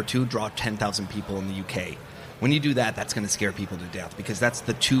Chicago. Number 2, draw 10,000 people in the UK. When you do that, that's going to scare people to death, because that's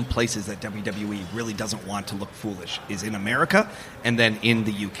the 2 places that WWE really doesn't want to look foolish, is in America and then in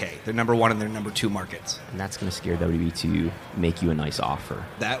the UK. They're number 1 and they're number 2 markets. And that's going to scare WWE to make you a nice offer.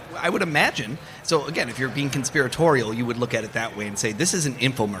 That I would imagine. So again, if you're being conspiratorial, you would look at it that way and say, this is an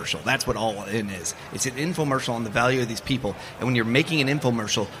infomercial. That's what All In is. It's an infomercial on the value of these people. And when you're making an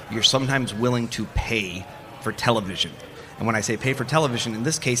infomercial, you're sometimes willing to pay for television. And when I say pay for television, in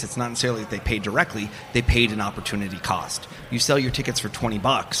this case, it's not necessarily that they paid directly. They paid an opportunity cost. You sell your tickets for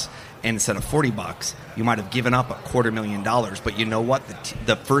 $20, and instead of $40, you might have given up $250,000. But you know what?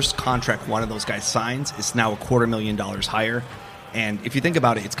 The first contract one of those guys signs is now $250,000 higher. And if you think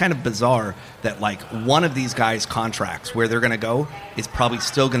about it, it's kind of bizarre that like one of these guys' contracts, where they're going to go, is probably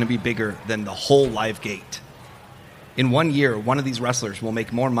still going to be bigger than the whole Live Gate. In 1 year, one of these wrestlers will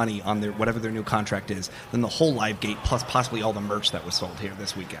make more money on their whatever their new contract is than the whole Live Gate, plus possibly all the merch that was sold here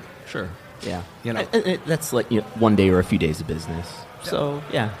this weekend. Sure. Yeah. That's like one day or a few days of business. So,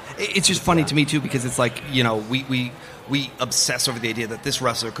 yeah. It's just funny to me, too, because it's like, we obsess over the idea that this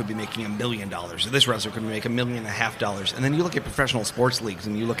wrestler could be making $1 million, or this wrestler could make $1.5 million. And then you look at professional sports leagues,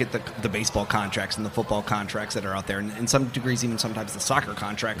 and you look at the baseball contracts and the football contracts that are out there, and in some degrees, even sometimes the soccer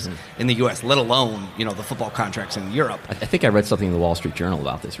contracts in the U.S., let alone, the football contracts in Europe. I think I read something in the Wall Street Journal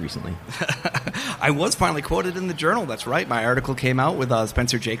about this recently. I was finally quoted in the Journal. That's right. My article came out with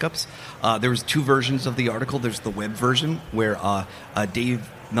Spencer Jacobs. There was 2 versions of the article. There's the web version, where Dave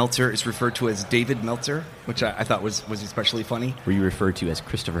Meltzer is referred to as David Meltzer, which I thought was especially funny. Were you referred to as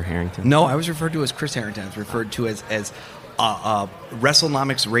Christopher Harrington? No, I was referred to as Chris Harrington. I was referred to as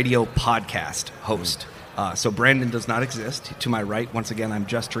WrestleNomics radio podcast host. So Brandon does not exist. To my right, once again, I'm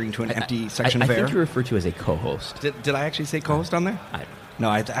gesturing to an empty section of air. I think you're referred to as a co-host. Did I actually say co-host on there? No,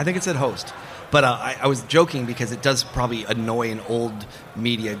 I think it said host. But I was joking because it does probably annoy an old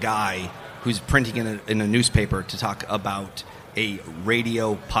media guy who's printing in a newspaper to talk about a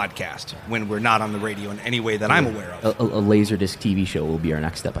radio podcast when we're not on the radio in any way that I'm aware of. A Laserdisc TV show will be our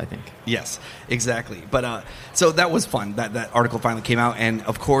next step, I think. Yes, exactly. But so that was fun. That article finally came out, and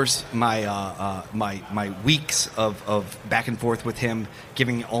of course my weeks of back and forth with him,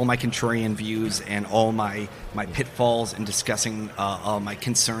 giving all my contrarian views and all my pitfalls and discussing my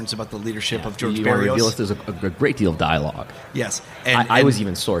concerns about the leadership of George Barrios. There's a great deal of dialogue. Yes, and I was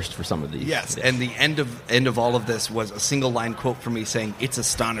even sourced for some of these. Yes, and the end of all of this was a single line quote from me saying, "It's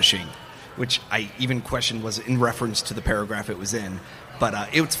astonishing," which I even questioned was in reference to the paragraph it was in. But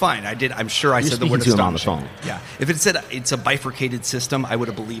it was fine. I'm sure I said the word astonishing. On the phone. Yeah. If it said it's a bifurcated system, I would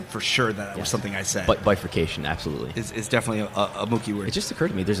have believed for sure that was something I said. But bifurcation, absolutely. Is definitely a Mookie word. It just occurred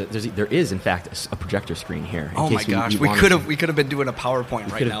to me there is in fact a projector screen here. Oh my gosh, we could have been doing a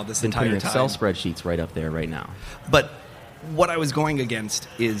PowerPoint right now this entire time. Excel spreadsheets right up there right now. But what I was going against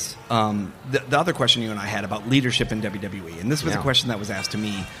is the other question you and I had about leadership in WWE, and this was a question that was asked to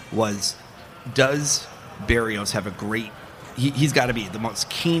me: was does Barrios have a great? He's got to be the most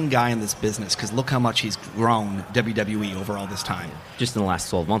keen guy in this business, because look how much he's grown WWE over all this time. Just in the last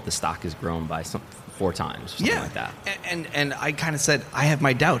 12 months, the stock has grown by 4 times, something like that. And I kind of said, I have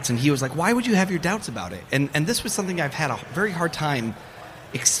my doubts. And he was like, why would you have your doubts about it? And this was something I've had a very hard time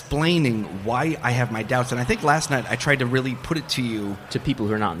explaining why I have my doubts. And I think last night I tried to really put it to you. To people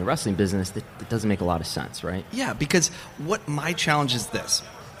who are not in the wrestling business, that doesn't make a lot of sense, right? Yeah, because what my challenge is this.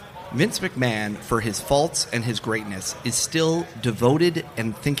 Vince McMahon, for his faults and his greatness, is still devoted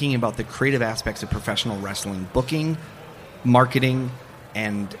and thinking about the creative aspects of professional wrestling, booking, marketing,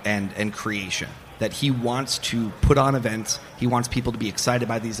 and creation. that he wants to put on events. He wants people to be excited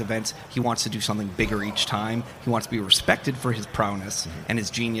by these events. He wants to do something bigger each time. He wants to be respected for his prowess and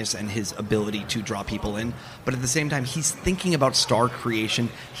his genius and his ability to draw people in. But at the same time, he's thinking about star creation.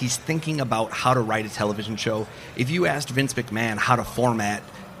 He's thinking about how to write a television show. If you asked Vince McMahon how to format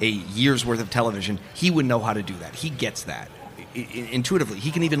a year's worth of television, he would know how to do that. He gets that intuitively. He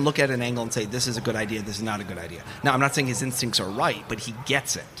can even look at an angle and say, this is a good idea, this is not a good idea. Now, I'm not saying his instincts are right, but he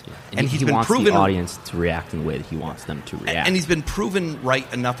gets it. Yeah. And he's been wants proven the audience to react in the way that he wants them to react. And he's been proven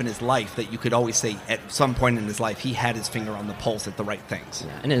right enough in his life that you could always say at some point in his life he had his finger on the pulse at the right things.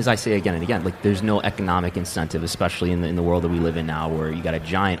 Yeah. And as I say again and again, like there's no economic incentive, especially in the world that we live in now, where you got a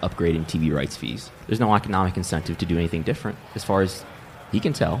giant upgrade in TV rights fees. There's no economic incentive to do anything different as far as he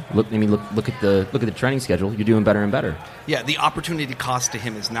can tell. Look at the training schedule. You're doing better and better. Yeah, the opportunity cost to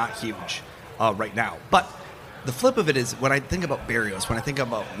him is not huge right now. But the flip of it is, when I think about Barrios, when I think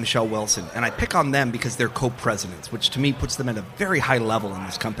about Michelle Wilson, and I pick on them because they're co-presidents, which to me puts them at a very high level in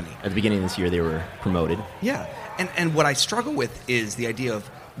this company. At the beginning of this year, they were promoted. Yeah, and what I struggle with is the idea of,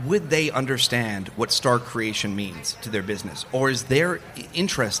 would they understand what star creation means to their business? Or is their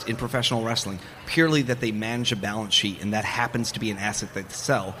interest in professional wrestling purely that they manage a balance sheet and that happens to be an asset that they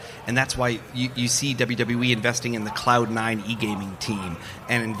sell? And that's why you see WWE investing in the Cloud9 e-gaming team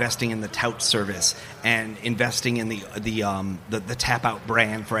and investing in the Tout service and investing in the Tap-Out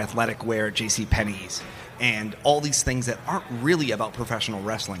brand for athletic wear at JCPenney's. And all these things that aren't really about professional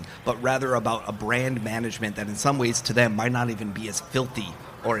wrestling, but rather about a brand management that in some ways to them might not even be as filthy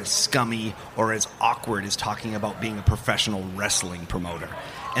or as scummy or as awkward as talking about being a professional wrestling promoter.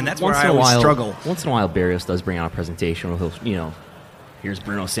 And that's where I always struggle. Once in a while, Barrios does bring out a presentation where he'll, here's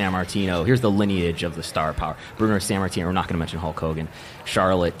Bruno Sammartino. Here's the lineage of the star power. Bruno Sammartino, we're not going to mention Hulk Hogan.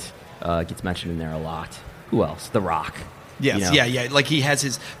 Charlotte gets mentioned in there a lot. Who else? The Rock. Yes, yeah. Like he has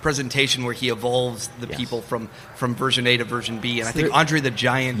his presentation where he evolves the people from version A to version B, and I think Andre the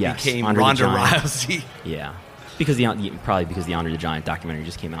Giant became Ronda Rousey. Yeah, probably because the Andre the Giant documentary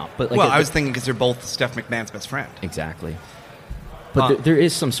just came out. But I was thinking because they're both Steph McMahon's best friend. Exactly. But there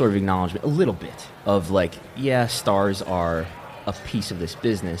is some sort of acknowledgement, a little bit, of stars are a piece of this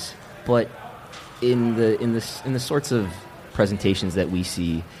business, but in the sorts of presentations that we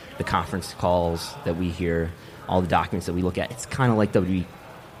see, the conference calls that we hear, all the documents that we look at, it's kind of like WWE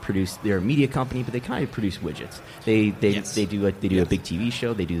produced. They're a media company, but they kind of produce widgets. They do a big TV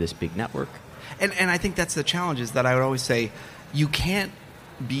show. They do this big network. And I think that's the challenge, is that I would always say you can't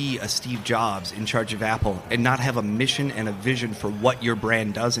be a Steve Jobs in charge of Apple and not have a mission and a vision for what your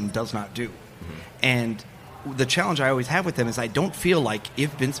brand does and does not do. Mm-hmm. And the challenge I always have with them is I don't feel like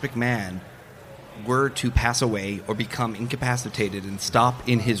if Vince McMahon were to pass away or become incapacitated and stop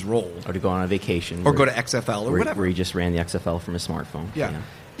in his role, or to go on a vacation, or go to XFL or whatever, where he just ran the XFL from his smartphone. Yeah.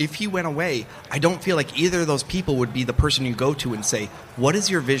 If he went away, I don't feel like either of those people would be the person you go to and say, what is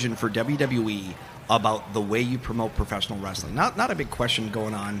your vision for WWE about the way you promote professional wrestling? Not a big question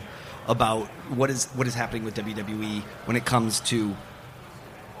going on about what is happening with WWE when it comes to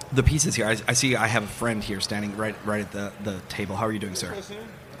the pieces here. I see I have a friend here standing right at the table. How are you doing, sir?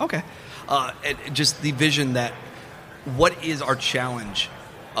 Okay. Just the vision that what is our challenge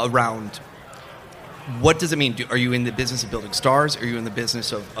around what does it mean? Are you in the business of building stars? Are you in the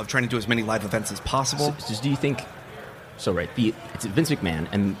business of trying to do as many live events as possible? So do you think, it's Vince McMahon,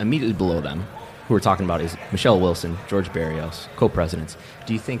 and immediately below them, who we're talking about is Michelle Wilson, George Barrios, co-presidents.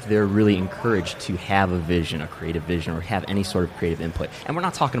 Do you think they're really encouraged to have a vision, a creative vision, or have any sort of creative input? And we're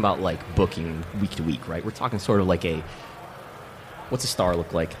not talking about booking week to week, right? We're talking sort of what's a star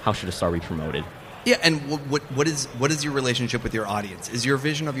look like? How should a star be promoted? Yeah, and what is your relationship with your audience? Is your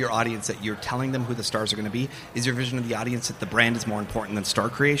vision of your audience that you're telling them who the stars are going to be? Is your vision of the audience that the brand is more important than star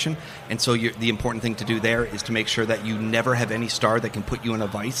creation? And so the important thing to do there is to make sure that you never have any star that can put you in a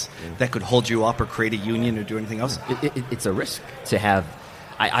vice, that could hold you up or create a union or do anything else? It's a risk to have.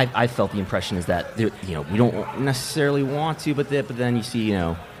 I felt the impression is that we don't necessarily want to, but then you see,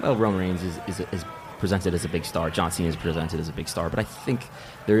 Roman Reigns is presented as a big star. John Cena is presented as a big star, but I think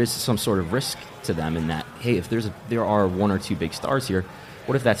there is some sort of risk to them in that, hey, if there are one or two big stars here,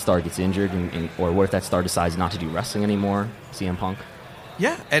 what if that star gets injured, or what if that star decides not to do wrestling anymore? CM Punk.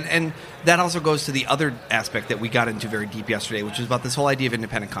 Yeah, and that also goes to the other aspect that we got into very deep yesterday, which is about this whole idea of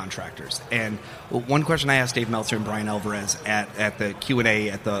independent contractors. And one question I asked Dave Meltzer and Brian Alvarez at the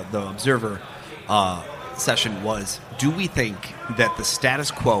Q&A at the Observer session was, do we think that the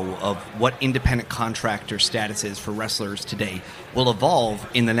status quo of what independent contractor status is for wrestlers today will evolve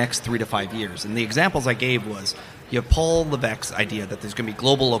in the next 3 to 5 years? And the examples I gave was, you have Paul Levesque's idea that there's going to be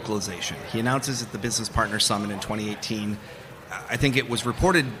global localization. He announces at the Business Partner Summit in 2018 I think it was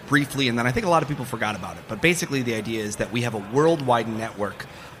reported briefly, and then I think a lot of people forgot about it. But basically, the idea is that we have a worldwide network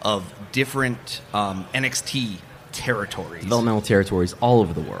of different NXT territories. Developmental territories all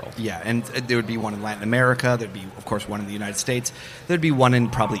over the world. Yeah, and there would be one in Latin America. There'd be, of course, one in the United States. There'd be one in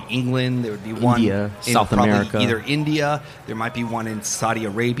probably England. There would be one India, in South America. Either India. There might be one in Saudi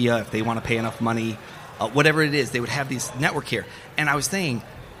Arabia if they want to pay enough money. Whatever it is, they would have this network here. And I was saying,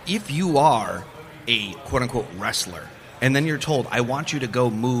 if you are a quote-unquote wrestler, and then you're told, I want you to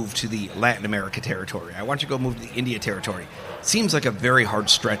go move to the Latin America territory, I want you to go move to the India territory, seems like a very hard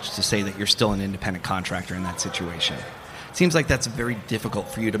stretch to say that you're still an independent contractor in that situation. Seems like that's very difficult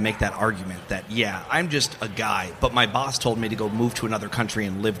for you to make that argument that, yeah, I'm just a guy, but my boss told me to go move to another country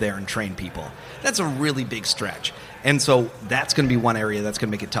and live there and train people. That's a really big stretch. And so that's going to be one area that's going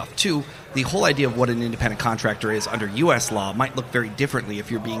to make it tough. Two, the whole idea of what an independent contractor is under U.S. law might look very differently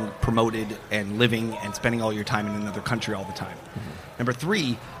if you're being promoted and living and spending all your time in another country all the time. Mm-hmm. Number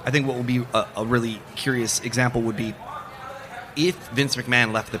three, I think what would be a really curious example would be if Vince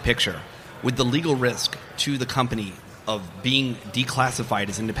McMahon left the picture, would the legal risk to the company of being declassified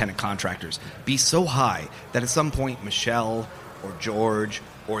as independent contractors be so high that at some point Michelle or George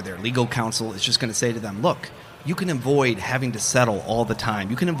or their legal counsel is just going to say to them, look, you can avoid having to settle all the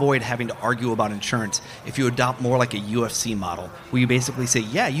time. You can avoid having to argue about insurance if you adopt more like a UFC model, where you basically say,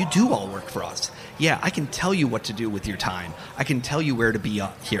 yeah, you do all work for us. Yeah, I can tell you what to do with your time. I can tell you where to be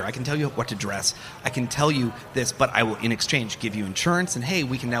here. I can tell you what to dress. I can tell you this, but I will, in exchange, give you insurance, and hey,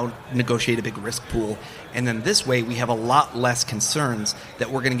 we can now negotiate a big risk pool. And then this way, we have a lot less concerns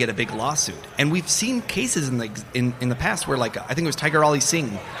that we're going to get a big lawsuit. And we've seen cases in the past where, like, I think it was Tiger Ali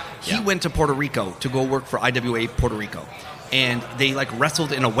Singh. He went to Puerto Rico to go work for IWA Puerto Rico. And they, like,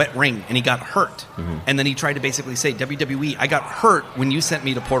 wrestled in a wet ring, and he got hurt. Mm-hmm. And then he tried to basically say, WWE, I got hurt when you sent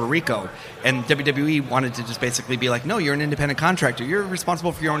me to Puerto Rico. And WWE wanted to just basically be like, no, you're an independent contractor. You're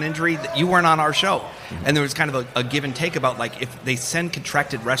responsible for your own injury. You weren't on our show. Mm-hmm. And there was kind of a give and take about, like, if they send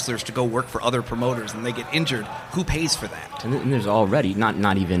contracted wrestlers to go work for other promoters and they get injured, who pays for that? And there's already,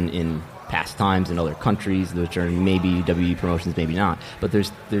 not even in past times in other countries, which are maybe WWE promotions, maybe not. But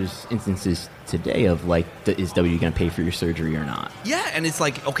there's instances today of, like, is WWE going to pay for your surgery or not? Yeah, and it's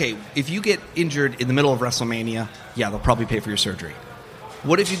like, okay, if you get injured in the middle of WrestleMania, yeah, they'll probably pay for your surgery.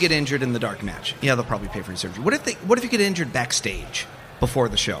 What if you get injured in the dark match? Yeah, they'll probably pay for your surgery. What if you get injured backstage before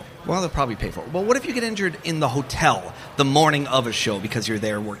the show? Well, they'll probably pay for it. Well, what if you get injured in the hotel the morning of a show because you're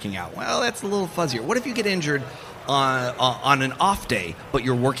there working out? Well, that's a little fuzzier. What if you get injured on an off day, but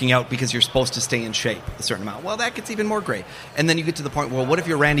you're working out because you're supposed to stay in shape a certain amount? Well, that gets even more gray. And then you get to the point, well, what if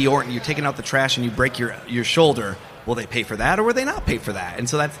you're Randy Orton, you're taking out the trash and you break your shoulder? Will they pay for that, or will they not pay for that? And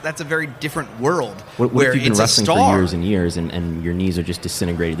so that's a very different world. What if you've been wrestling for years and years and your knees are just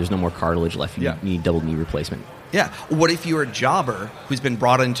disintegrated? There's no more cartilage left. You need double knee replacement. Yeah. What if you're a jobber who's been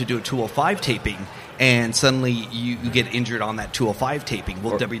brought in to do a 205 taping, and suddenly you get injured on that 205 taping?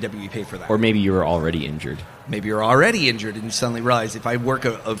 Will WWE pay for that? Or maybe you were already injured. Maybe you're already injured and you suddenly realize, if I work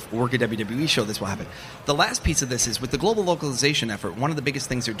a WWE show, this will happen. The last piece of this is, with the global localization effort, one of the biggest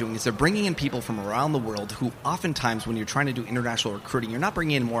things they're doing is they're bringing in people from around the world who oftentimes, when you're trying to do international recruiting, you're not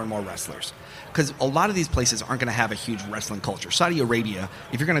bringing in more and more wrestlers. Because a lot of these places aren't going to have a huge wrestling culture. Saudi Arabia,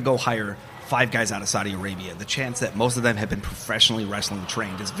 if you're going to go hire 5 guys out of Saudi Arabia, the chance that most of them have been professionally wrestling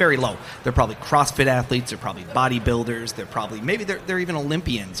trained is very low. They're probably CrossFit athletes, they're probably bodybuilders, they're probably, maybe they're even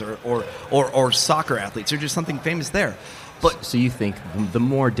Olympians or soccer athletes, or just something famous there. But so you think the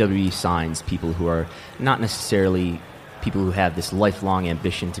more WWE signs people who are not necessarily people who have this lifelong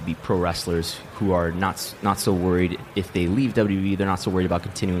ambition to be pro wrestlers, who are not so worried if they leave WWE, they're not so worried about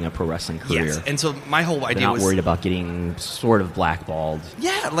continuing a pro wrestling career. Yes, and so my whole idea was, they're not worried about getting sort of blackballed.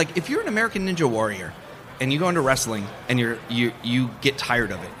 Yeah, like if you're an American Ninja Warrior and you go into wrestling and you get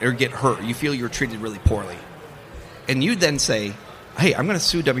tired of it or get hurt, you feel you're treated really poorly, and you then say, hey, I'm going to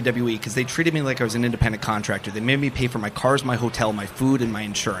sue WWE because they treated me like I was an independent contractor. They made me pay for my cars, my hotel, my food, and my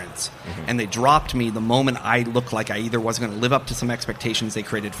insurance. Mm-hmm. And they dropped me the moment I looked like I either wasn't going to live up to some expectations they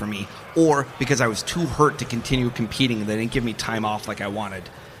created for me, or because I was too hurt to continue competing and they didn't give me time off like I wanted.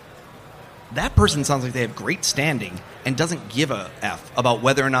 That person sounds like they have great standing and doesn't give a F about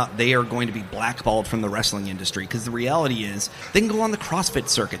whether or not they are going to be blackballed from the wrestling industry, because the reality is they can go on the CrossFit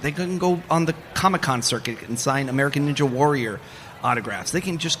circuit. They can go on the Comic-Con circuit and sign American Ninja Warrior autographs. They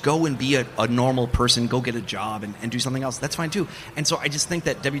can just go and be a normal person, go get a job and do something else. That's fine too. And so I just think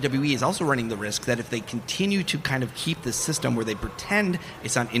that WWE is also running the risk that if they continue to kind of keep this system where they pretend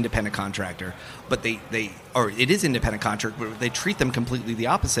it's an independent contractor, but or it is independent contractor, but they treat them completely the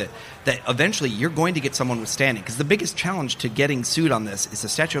opposite, that eventually you're going to get someone with standing. Because the biggest challenge to getting sued on this is the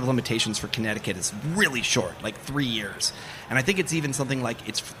statute of limitations for Connecticut is really short, like 3 years. And I think it's even something like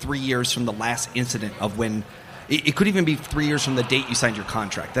it's 3 years from the last incident of when it could even be 3 years from the date you signed your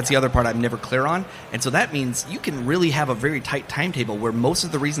contract. That's the other part I'm never clear on. And so that means you can really have a very tight timetable where most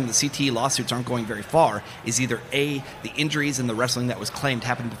of the reason the CTE lawsuits aren't going very far is either A, the injuries and the wrestling that was claimed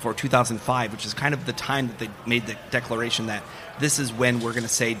happened before 2005, which is kind of the time that they made the declaration that this is when we're going to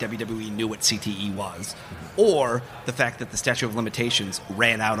say WWE knew what CTE was, or the fact that the statute of limitations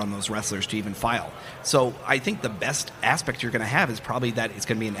ran out on those wrestlers to even file. So I think the best aspect you're going to have is probably that it's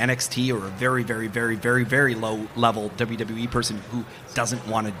going to be an NXT or a very, very, very, very, very low-level WWE person who doesn't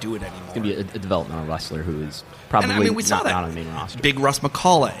want to do it anymore. It's going to be a developmental wrestler who is probably not on the main roster. Big Russ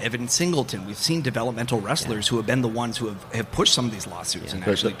McCullough, Evan Singleton. We've seen developmental wrestlers who have been the ones who have pushed some of these lawsuits and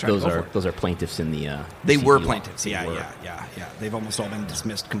actually tried to go for it. Those are plaintiffs in the They were plaintiffs, yeah. They've almost all been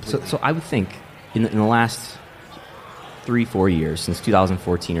dismissed completely. So I would think in the last 3-4 years, since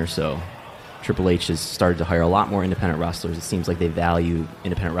 2014 or so, Triple H has started to hire a lot more independent wrestlers. It seems like they value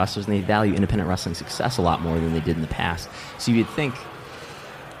independent wrestlers, and they value independent wrestling success a lot more than they did in the past. So you'd think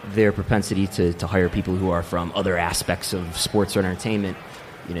their propensity to hire people who are from other aspects of sports or entertainment,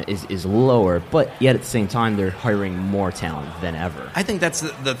 is lower, but yet at the same time they're hiring more talent than ever. I think that's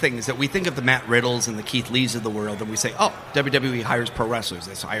the thing, is that we think of the Matt Riddles and the Keith Lees of the world, and we say, oh, WWE hires pro wrestlers.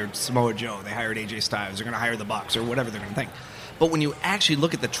 They hired Samoa Joe, they hired AJ Styles, they're going to hire the Bucks, or whatever they're going to think. But when you actually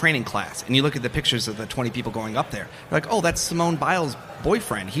look at the training class and you look at the pictures of the 20 people going up there, you're like, oh, that's Simone Biles'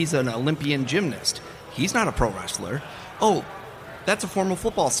 boyfriend. He's an Olympian gymnast. He's not a pro wrestler. Oh, that's a former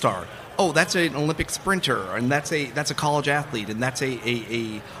football star. Oh, that's an Olympic sprinter, and that's a college athlete, and that's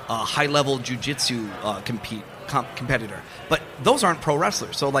a high-level jiu-jitsu competitor. But those aren't pro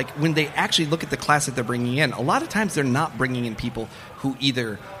wrestlers. So, like, when they actually look at the class that they're bringing in, a lot of times they're not bringing in people who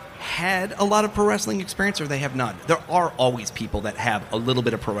either had a lot of pro wrestling experience or they have none. There are always people that have a little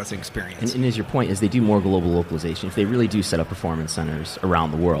bit of pro wrestling experience. And as your point is, they do more global localization. If they really do set up performance centers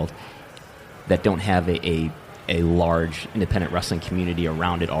around the world that don't have a large independent wrestling community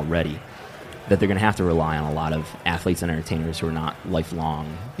around it already, that they're going to have to rely on a lot of athletes and entertainers who are not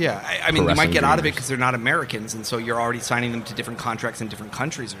lifelong. Yeah, I mean, you might get out of it because they're not Americans, and so you're already signing them to different contracts in different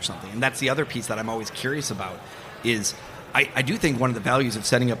countries or something. And that's the other piece that I'm always curious about is I do think one of the values of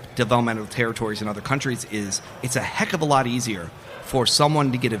setting up developmental territories in other countries is it's a heck of a lot easier for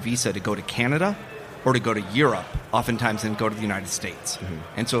someone to get a visa to go to Canada or to go to Europe, oftentimes, than go to the United States. Mm-hmm.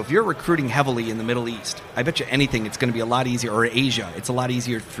 And so if you're recruiting heavily in the Middle East, I bet you anything it's going to be a lot easier, or Asia, it's a lot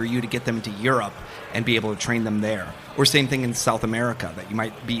easier for you to get them to Europe and be able to train them there. Or same thing in South America, that you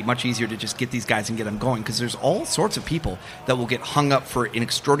might be much easier to just get these guys and get them going, because there's all sorts of people that will get hung up for an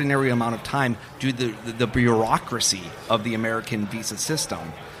extraordinary amount of time due to the bureaucracy of the American visa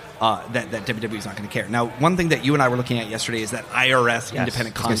system. That WWE is not going to care. Now, one thing that you and I were looking at yesterday is that IRS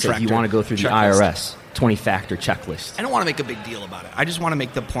independent contractor. You want to go through the IRS 20-factor checklist. I don't want to make a big deal about it. I just want to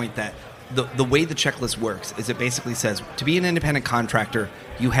make the point that the way the checklist works is it basically says to be an independent contractor,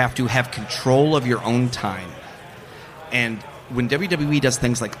 you have to have control of your own time. And when WWE does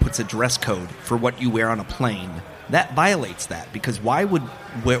things like puts a dress code for what you wear on a plane, that violates that, because why would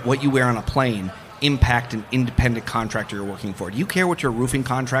what you wear on a plane impact an independent contractor you're working for? Do you care what your roofing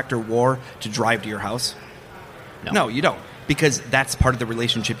contractor wore to drive to your house? No, you don't, because that's part of the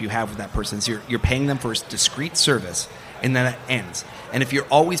relationship you have with that person. So you're paying them for a discrete service, and then it ends. And if you're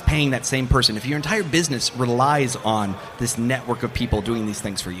always paying that same person, if your entire business relies on this network of people doing these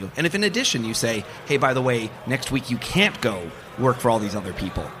things for you, and if in addition you say, hey, by the way, next week you can't go work for all these other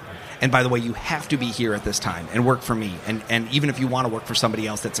people, and by the way, you have to be here at this time and work for me. And even if you want to work for somebody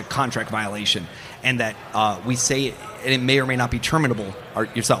else, that's a contract violation. And that we say it, and it may or may not be terminable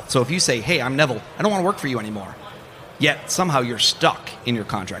yourself. So if you say, hey, I'm Neville, I don't want to work for you anymore, yet somehow you're stuck in your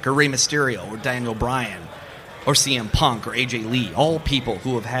contract, or Rey Mysterio, or Daniel Bryan, or CM Punk, or AJ Lee, all people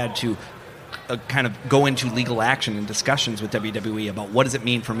who have had to kind of go into legal action and discussions with WWE about what does it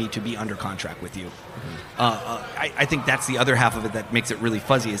mean for me to be under contract with you. I think that's the other half of it that makes it really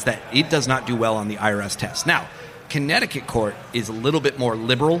fuzzy, is that it does not do well on the IRS test. Now, Connecticut court is a little bit more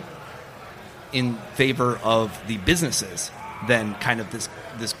liberal in favor of the businesses than kind of this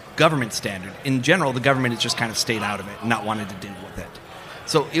government standard. In general, the government has just kind of stayed out of it and not wanted to deal with it.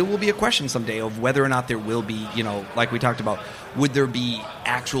 So it will be a question someday of whether or not there will be, like we talked about, would there be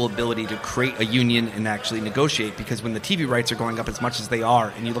actual ability to create a union and actually negotiate? Because when the TV rights are going up as much as they are,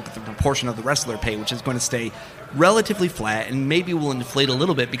 and you look at the proportion of the wrestler pay, which is going to stay relatively flat, and maybe will inflate a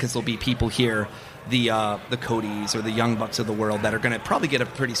little bit because there'll be people here, the Codys or the Young Bucks of the world, that are going to probably get a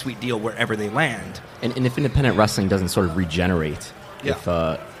pretty sweet deal wherever they land. And if independent wrestling doesn't sort of regenerate,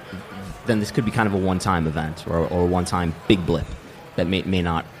 then this could be kind of a one-time event or a one-time big blip that may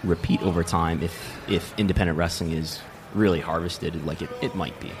not repeat over time if independent wrestling is really harvested like it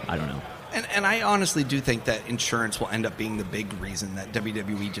might be. I don't know. And I honestly do think that insurance will end up being the big reason that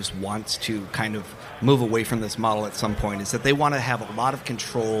WWE just wants to kind of move away from this model at some point, is that they want to have a lot of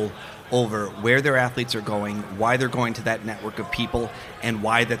control over where their athletes are going, why they're going to that network of people, and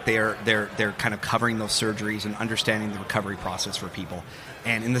why that they're kind of covering those surgeries and understanding the recovery process for people.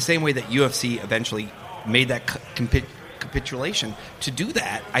 And in the same way that UFC eventually made that capitulation to do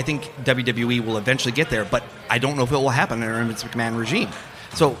that, I think WWE will eventually get there, but I don't know if it will happen under a Vince McMahon regime.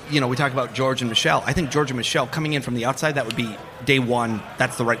 So, we talk about George and Michelle. I think George and Michelle coming in from the outside, that would be day one,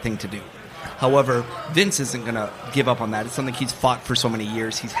 that's the right thing to do. However, Vince isn't going to give up on that. It's something he's fought for so many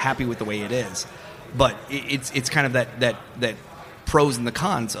years. He's happy with the way it is. But it's kind of that pros and the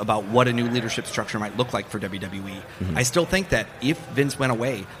cons about what a new leadership structure might look like for WWE. Mm-hmm. I still think that if Vince went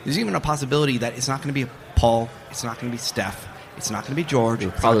away, there's even a possibility that it's not going to be Paul, it's not going to be Steph, it's not going to be George,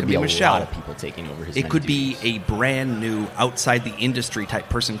 it's not going to be Michelle. A lot of people taking over his. It could be a brand new outside the industry type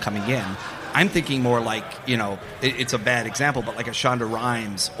person coming in. I'm thinking more like, it's a bad example, but like a Shonda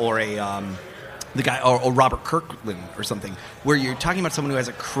Rhimes or a the guy or Robert Kirkland or something, where you're talking about someone who has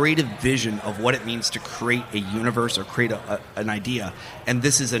a creative vision of what it means to create a universe or create an idea, and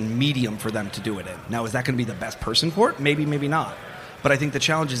this is a medium for them to do it in. Now, is that going to be the best person for it? Maybe, maybe not. But I think the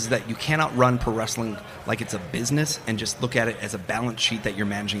challenge is that you cannot run pro wrestling like it's a business and just look at it as a balance sheet that you're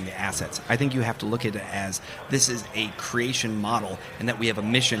managing the assets. I think you have to look at it as this is a creation model, and that we have a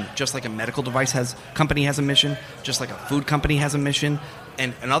mission, just like a medical device company has a mission, just like a food company has a mission.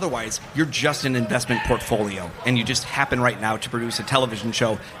 And otherwise, you're just an investment portfolio, and you just happen right now to produce a television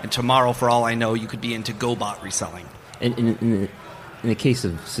show, and tomorrow, for all I know, you could be into GoBot reselling. In the case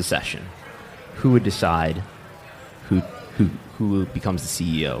of secession, who would decide who becomes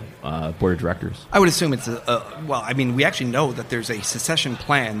the CEO? Board of directors? I would assume it's we actually know that there's a secession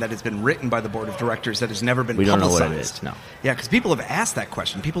plan that has been written by the board of directors that has never been publicized. We don't know what it is, no. Yeah, because people have asked that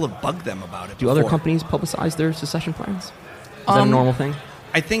question. People have bugged them about it before. Do other companies publicize their secession plans? Is that a normal thing?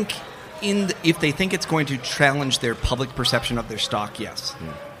 I think if they think it's going to challenge their public perception of their stock, yes.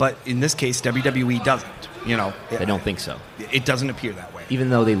 But in this case, WWE doesn't. They don't think so. It doesn't appear that way. Even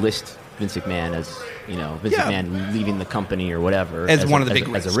though they list Vince McMahon as, McMahon leaving the company or whatever as one of the big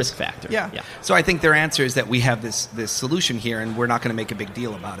risks. As a risk factor. Yeah. So I think their answer is that we have this solution here, and we're not going to make a big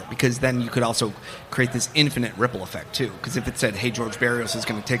deal about it, because then you could also create this infinite ripple effect too. Because if it said, "Hey, George Barrios is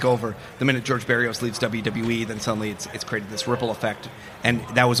going to take over," the minute George Barrios leaves WWE, then suddenly it's created this ripple effect, and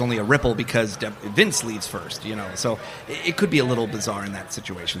that was only a ripple because Vince leaves first. So it could be a little bizarre in that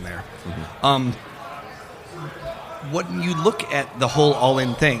situation there. Mm-hmm. When you look at the whole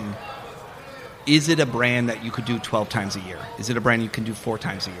All-In thing, is it a brand that you could do 12 times a year? Is it a brand you can do 4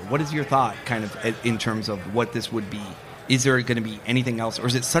 times a year? What is your thought kind of in terms of what this would be? Is there going to be anything else? Or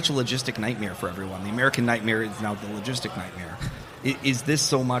is it such a logistic nightmare for everyone? The American nightmare is now the logistic nightmare. Is this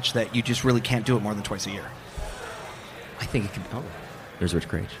so much that you just really can't do it more than twice a year? I think it could be. Oh, there's Rich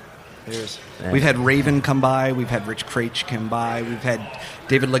Craich. We've had Raven come by. We've had Rich Craich come by. We've had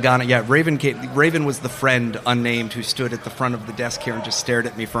David Lagana. Yeah, Raven was the friend, unnamed, who stood at the front of the desk here and just stared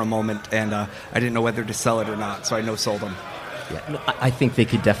at me for a moment, and I didn't know whether to sell it or not, so I no-sold him. Yeah, I think they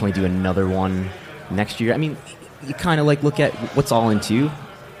could definitely do another one next year. I mean, you kind of look at what's All Into.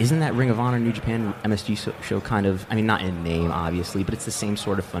 Isn't that Ring of Honor, New Japan, MSG show kind of, not in name, obviously, but it's the same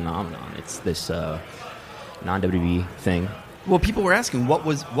sort of phenomenon. It's this non-WWE thing. Well, people were asking,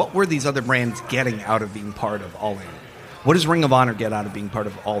 what were these other brands getting out of being part of All In? What does Ring of Honor get out of being part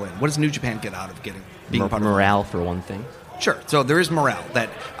of All In? What does New Japan get out of being part of morale, for one thing? Sure. So there is morale.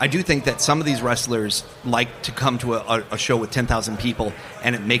 That I do think that some of these wrestlers like to come to a show with 10,000 people,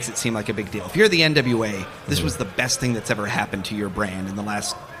 and it makes it seem like a big deal. If you're the NWA, this was the best thing that's ever happened to your brand in the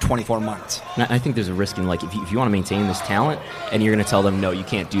last 24 months. And I think there's a risk in, if you want to maintain this talent, and you're going to tell them, no, you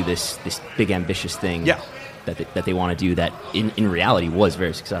can't do this big ambitious thing. Yeah. That they want to do that in reality was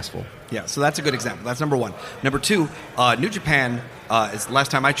very successful. Yeah, so that's a good example. That's number one. Number two, New Japan, as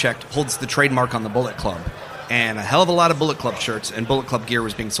last time I checked, holds the trademark on the Bullet Club. and a hell of a lot of Bullet Club shirts and Bullet Club gear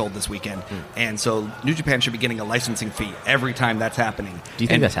was being sold this weekend. And so New Japan should be getting a licensing fee every time that's happening. Do you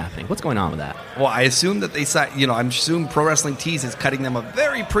think that's happening? What's going on with that? Well, I assume that I'm assuming Pro Wrestling Tees is cutting them a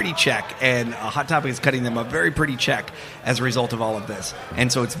very pretty check, and Hot Topic is cutting them a very pretty check as a result of all of this. And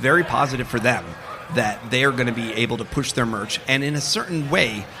so it's very positive for them that they are going to be able to push their merch, and in a certain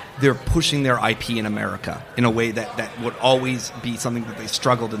way, they're pushing their IP in America in a way that would always be something that they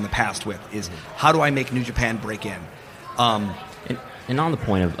struggled in the past with, is how do I make New Japan break in? And on the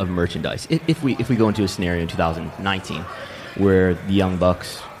point of merchandise, if we go into a scenario in 2019 where the Young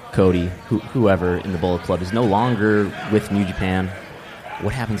Bucks, Cody, whoever in the Bullet Club is no longer with New Japan,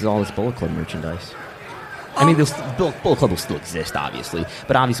 what happens to all this Bullet Club merchandise? I mean, Bullet Club will still exist, obviously,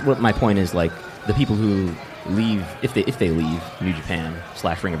 but obviously, what my point is, like, the people who leave, if they leave New Japan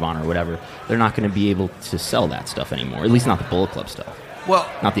 / Ring of Honor or whatever, they're not going to be able to sell that stuff anymore. At least not the Bullet Club stuff. Well,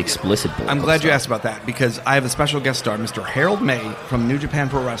 not the explicit Bullet Club I'm glad stuff. you asked about that, because I have a special guest star, Mr. Harold May from New Japan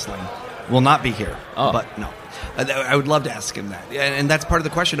Pro Wrestling. Will not be here, but no. I would love to ask him that. And that's part of the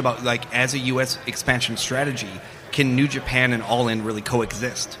question about, like, as a U.S. expansion strategy, can New Japan and All In really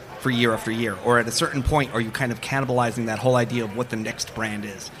coexist for year after year? Or at a certain point, are you kind of cannibalizing that whole idea of what the next brand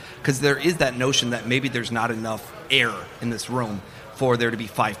is? Because there is that notion that maybe there's not enough air in this room for there to be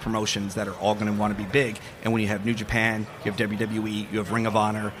 5 promotions that are all going to want to be big. And when you have New Japan, you have WWE, you have Ring of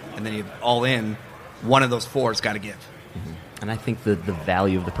Honor, and then you have All In, one of those 4 has got to give. Mm-hmm. And I think the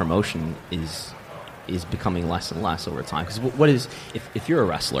value of the promotion is becoming less and less over time. Because what is, if you're a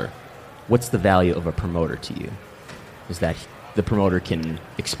wrestler, what's the value of a promoter to you? Is that the promoter can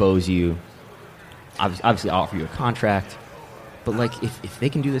expose you, obviously offer you a contract, but like if they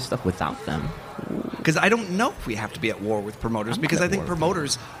can do this stuff without them. Because I don't know if we have to be at war with promoters, because I think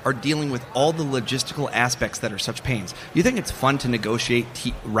promoters are dealing with all the logistical aspects that are such pains. You think it's fun to negotiate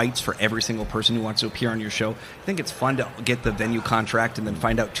rights for every single person who wants to appear on your show? You think it's fun to get the venue contract and then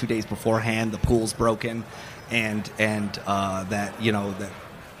find out 2 days beforehand the pool's broken and that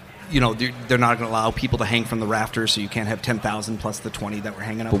they're not going to allow people to hang from the rafters, so you can't have 10,000 plus the 20 that were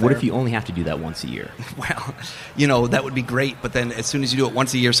hanging up But what if you only have to do that once a year? Well, that would be great, but then as soon as you do it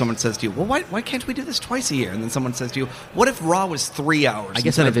once a year, someone says to you, well, why can't we do this twice a year? And then someone says to you, what if Raw was 3 hours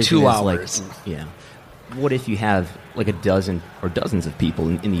instead of 2 hours? What if you have like a dozen or dozens of people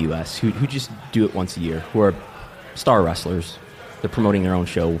in the U.S. who just do it once a year, who are star wrestlers, they're promoting their own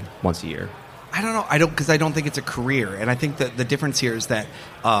show once a year? I don't know. Because I don't think it's a career. And I think that the difference here is that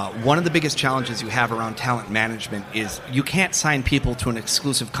one of the biggest challenges you have around talent management is you can't sign people to an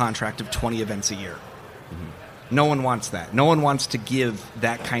exclusive contract of 20 events a year. Mm-hmm. No one wants that. No one wants to give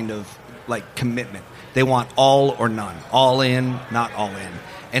that kind of like commitment. They want all or none. All in, not all in.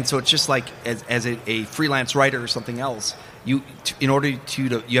 And so it's just like as a freelance writer or something else, you have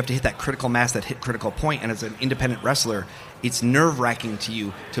to hit that critical mass, that hit critical point. And as an independent wrestler, it's nerve-wracking to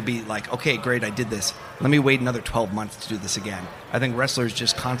you to be like, okay, great, I did this. Let me wait another 12 months to do this again. I think wrestlers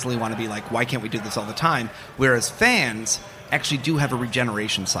just constantly want to be like, why can't we do this all the time? Whereas fans actually do have a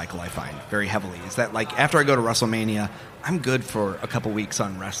regeneration cycle, I find, very heavily. Is that, like, after I go to WrestleMania, I'm good for a couple weeks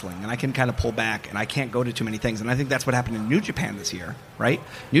on wrestling, and I can kind of pull back, and I can't go to too many things. And I think that's what happened in New Japan this year, right?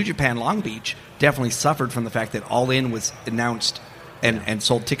 New Japan Long Beach definitely suffered from the fact that All In was announced and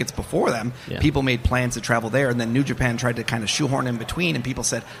sold tickets before them. Yeah. People made plans to travel there, and then New Japan tried to kind of shoehorn in between, and people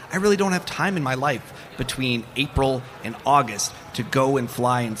said, I really don't have time in my life between April and August to go and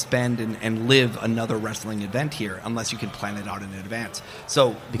fly and spend and live another wrestling event here unless you can plan it out in advance.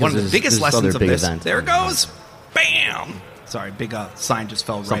 So because one of the biggest lessons of this, there it goes, bam! Sorry, big sign just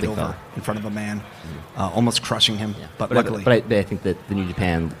fell right over in front of a man, almost crushing him, but luckily. But I think that the New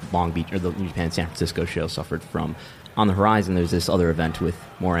Japan Long Beach, or the New Japan San Francisco show suffered from, on the horizon, there's this other event with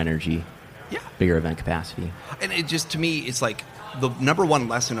more energy, bigger event capacity. And it just, to me, it's like the number one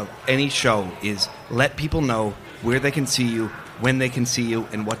lesson of any show is let people know where they can see you, when they can see you,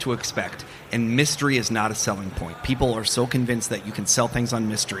 and what to expect. And mystery is not a selling point. People are so convinced that you can sell things on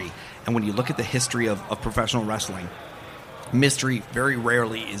mystery. And when you look at the history of professional wrestling, mystery very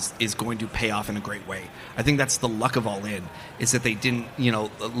rarely is going to pay off in a great way. I think that's the luck of All In, is that they didn't,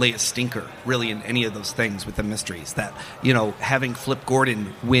 lay a stinker really in any of those things with the mysteries. That, having Flip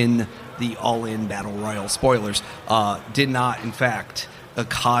Gordon win the All In Battle Royal, spoilers, did not, in fact,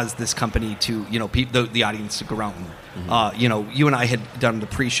 cause this company to, the audience to groan. Mm-hmm. You and I had done the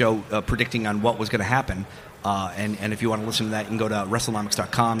pre-show predicting on what was going to happen. And if you want to listen to that, you can go to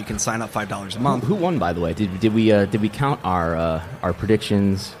WrestleNomics.com. You can sign up $5 a month. Who won, by the way? Did we count our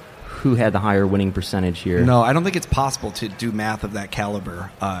predictions? Who had the higher winning percentage here? No, I don't think it's possible to do math of that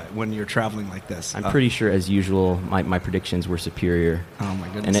caliber when you're traveling like this. I'm pretty sure, as usual, my predictions were superior. Oh my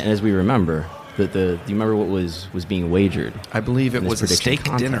goodness! And as we remember, Do you remember what was being wagered? I believe it was a steak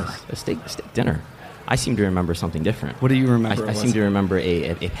dinner. A steak dinner. I seem to remember something different. What do you remember? I seem to remember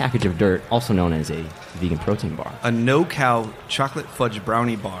a package of dirt, also known as a vegan protein bar. A no-cow chocolate fudge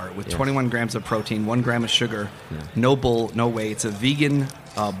brownie bar with 21 grams of protein, 1 gram of sugar, no bull, no whey. It's a vegan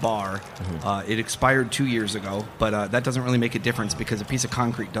bar. It expired 2 years ago, but that doesn't really make a difference because a piece of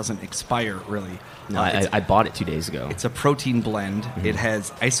concrete doesn't expire, really. No, I bought it 2 days ago. It's a protein blend. It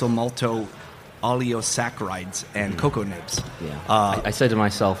has isomalto oleosaccharides and cocoa nibs. Yeah. I said to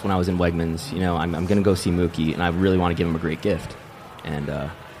myself when I was in Wegmans, I'm going to go see Mookie, and I really want to give him a great gift.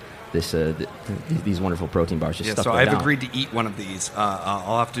 And these wonderful protein bars just stuck so right I've down. agreed to eat one of these.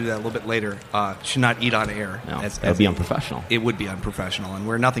 I'll have to do that a little bit later. Should not eat on air. No, that would be unprofessional. It would be unprofessional, and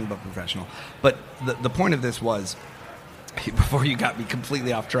we're nothing but professional. But the point of this was, before you got me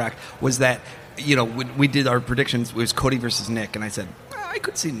completely off track, was that, when we did our predictions, it was Cody versus Nick, and I said, I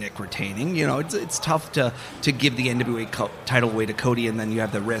could see Nick retaining. It's tough to give the NWA title away to Cody, and then you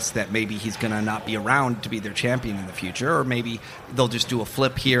have the risk that maybe he's going to not be around to be their champion in the future, or maybe they'll just do a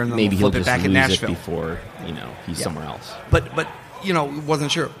flip here and then maybe they'll flip it back in Nashville before he's somewhere else. But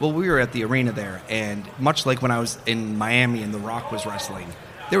wasn't sure. Well, we were at the arena there, and much like when I was in Miami and The Rock was wrestling,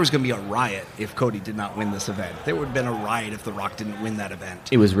 there was going to be a riot if Cody did not win this event. There would have been a riot if The Rock didn't win that event.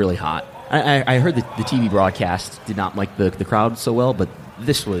 It was really hot. I heard that the TV broadcast did not like the crowd so well, but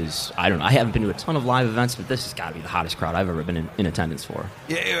this was, I don't know, I haven't been to a ton of live events, but this has got to be the hottest crowd I've ever been in attendance for.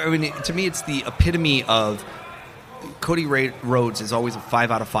 Yeah, I mean, to me, it's the epitome of Cody Rhodes is always a 5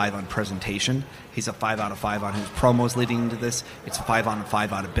 out of 5 on presentation. He's a 5 out of 5 on his promos leading into this. It's a 5 out of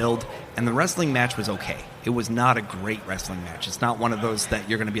 5 out of build. And the wrestling match was okay. It was not a great wrestling match. It's not one of those that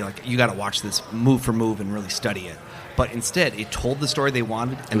you're going to be like, you got to watch this move for move and really study it. But instead, it told the story they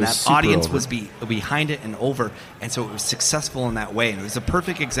wanted, and that audience was behind it and over, and so it was successful in that way. And it was a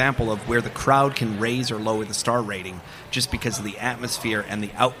perfect example of where the crowd can raise or lower the star rating just because of the atmosphere and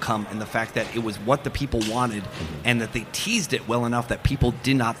the outcome and the fact that it was what the people wanted, and that they teased it well enough that people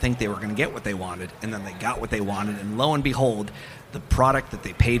did not think they were going to get what they wanted, and then they got what they wanted, and lo and behold, the product that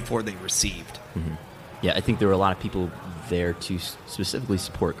they paid for, they received. Mm-hmm. Yeah, I think there were a lot of people there to specifically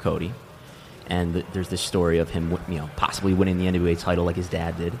support Cody. And there's this story of him, possibly winning the NWA title like his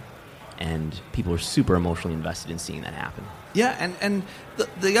dad did, and people are super emotionally invested in seeing that happen. Yeah, and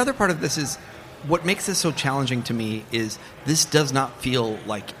the other part of this is what makes this so challenging to me is this does not feel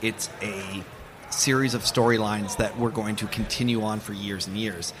like it's a series of storylines that we're going to continue on for years and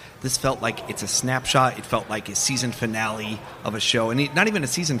years. This felt like it's a snapshot. It felt like a season finale of a show, and not even a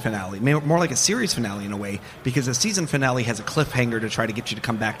season finale, more like a series finale in a way, because a season finale has a cliffhanger to try to get you to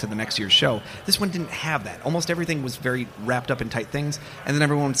come back to the next year's show. This one didn't have that. Almost everything was very wrapped up in tight things, and then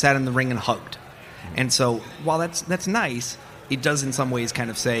everyone sat in the ring and hugged. And so while that's nice, it does in some ways kind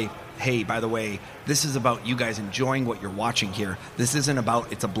of say, hey, by the way, this is about you guys enjoying what you're watching here. This isn't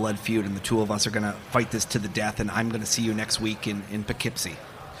about it's a blood feud and the two of us are going to fight this to the death and I'm going to see you next week in Poughkeepsie.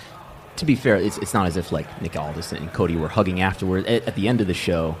 To be fair, it's not as if like Nick Aldis and Cody were hugging afterward. At the end of the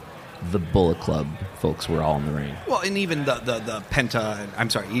show, the Bullet Club folks were all in the ring. Well, and even the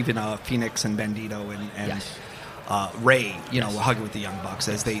Penta, even Phoenix and Bandito and yes. Ray, were hugging with the Young Bucks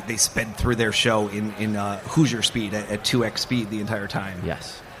as they sped through their show in Hoosier speed at 2x speed the entire time.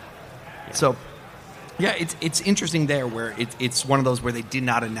 Yes. Yeah. So, yeah, it's interesting there where it's one of those where they did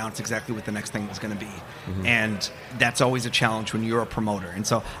not announce exactly what the next thing was going to be. Mm-hmm. And that's always a challenge when you're a promoter. And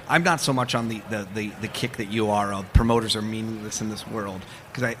so I'm not so much on the kick that you are of promoters are meaningless in this world,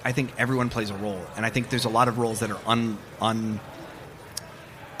 because I think everyone plays a role. And I think there's a lot of roles that are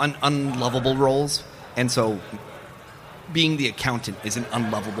unlovable roles. And so being the accountant is an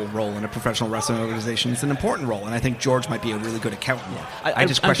unlovable role in a professional wrestling organization. It's an important role, and I think George might be a really good accountant. Yeah. I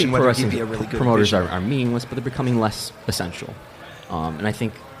just question whether he'd be a really good promoters are meaningless, but they're becoming less essential. And I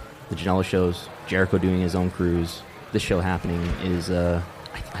think the Janela shows, Jericho doing his own cruise, this show happening is,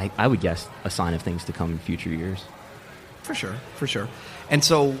 I would guess, a sign of things to come in future years. For sure. And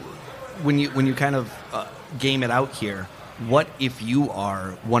so when you kind of game it out here, what if you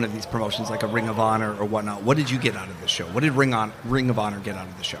are one of these promotions like a Ring of Honor or whatnot? What did you get out of this show? What did Ring of Honor get out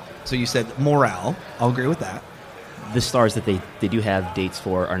of the show? So you said morale. I'll agree with that. The stars that they do have dates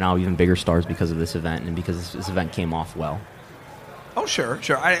for are now even bigger stars because of this event and because this event came off well. Oh, sure.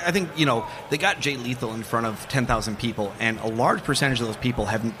 I think, they got Jay Lethal in front of 10,000 people, and a large percentage of those people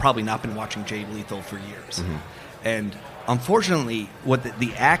have probably not been watching Jay Lethal for years. Mm-hmm. And unfortunately, what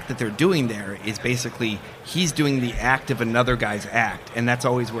the act that they're doing there is basically he's doing the act of another guy's act, and that's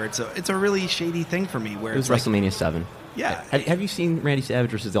always where it's a really shady thing for me. Where it was WrestleMania 7. Yeah. Have you seen Randy Savage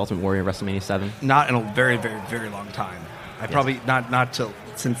versus the Ultimate Warrior at WrestleMania 7? Not in a very, very, very long time. Probably not till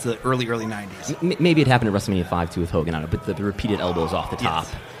since the early 90s. Maybe it happened at WrestleMania 5 too with Hogan on it, but the repeated elbows off the top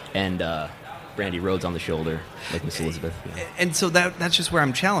and Brandy Rhodes on the shoulder, like Miss Elizabeth. Yeah. And so that's just where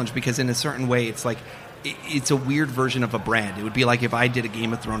I'm challenged, because in a certain way, it's like it's a weird version of a brand. It would be like if I did a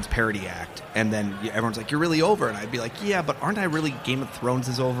Game of Thrones parody act, and then everyone's like, "You're really over," and I'd be like, "Yeah, but aren't I really? Game of Thrones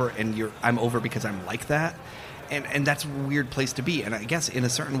is over, and I'm over because I'm like that." And that's a weird place to be. And I guess in a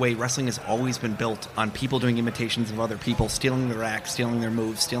certain way, wrestling has always been built on people doing imitations of other people, stealing their acts, stealing their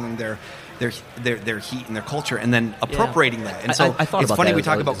moves, stealing their heat and their culture, and then appropriating that. And so I thought it's about funny that we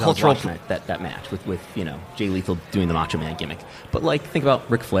talk about cultural that match with Jay Lethal doing the Macho Man gimmick. But like, think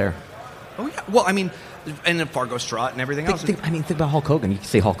about Ric Flair. Oh yeah. Well, I mean, and then Fargo Strut and everything else. Think about Hulk Hogan. You can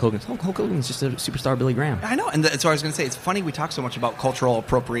say Hulk Hogan. Hulk Hogan's just a superstar Billy Graham. I know, and so I was going to say, it's funny we talk so much about cultural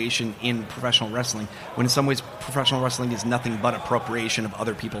appropriation in professional wrestling, when in some ways professional wrestling is nothing but appropriation of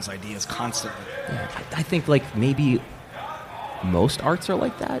other people's ideas constantly. Yeah, I think like maybe most arts are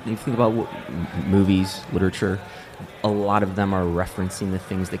like that. You think about movies, literature, a lot of them are referencing the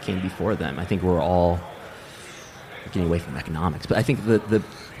things that came before them. I think we're all getting away from economics, but I think the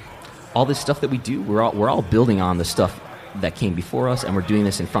all this stuff that we do, we're all building on the stuff that came before us, and we're doing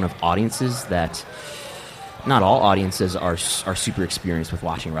this in front of audiences that not all audiences are super experienced with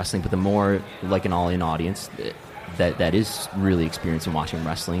watching wrestling, but the more like an all-in audience that is really experienced in watching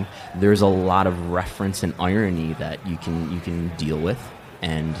wrestling, there's a lot of reference and irony that you can deal with,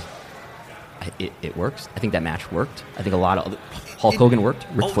 and it works. I think that match worked. I think a lot of Hulk Hogan worked.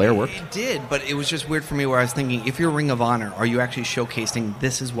 Ric Flair worked. It did, but it was just weird for me where I was thinking, if you're Ring of Honor, are you actually showcasing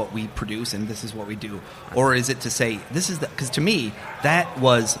this is what we produce and this is what we do? Or is it to say, this is because to me, that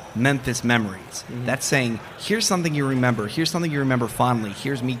was Memphis Memories. Mm-hmm. That's saying, here's something you remember. Here's something you remember fondly.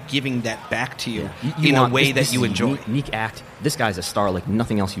 Here's me giving that back to you in a way that you enjoy. Unique act. This guy's a star like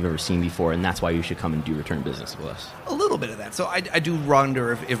nothing else you've ever seen before, and that's why you should come and do return business with us. A little bit of that. So I do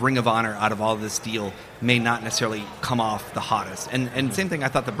wonder if Ring of Honor, out of all this deal, may not necessarily come off the hottest. And same thing, I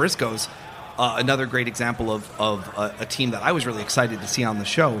thought the Briscoes, another great example of a team that I was really excited to see on the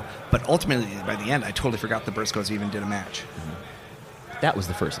show, but ultimately, by the end, I totally forgot the Briscoes even did a match. Mm-hmm. That was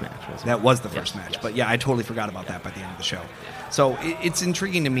the first match, wasn't it? That was the first match. Yes. But yeah, I totally forgot about that by the end of the show. So it's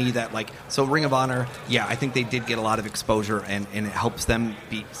intriguing to me that, like, so Ring of Honor, yeah, I think they did get a lot of exposure, and it helps them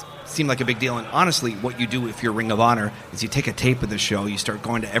seem like a big deal. And honestly, what you do if you're Ring of Honor is you take a tape of the show, you start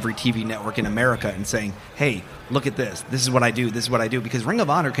going to every TV network in America and saying, hey, look at this. This is what I do. This is what I do. Because Ring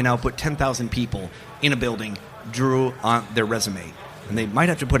of Honor can now put 10,000 people in a building, drew on their resume. And they might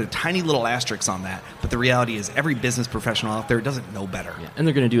have to put a tiny little asterisk on that, but the reality is every business professional out there doesn't know better. Yeah. And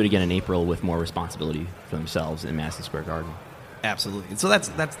they're going to do it again in April with more responsibility for themselves in Madison Square Garden. Absolutely. And so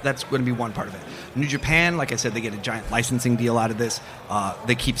that's going to be one part of it. New Japan, like I said, they get a giant licensing deal out of this.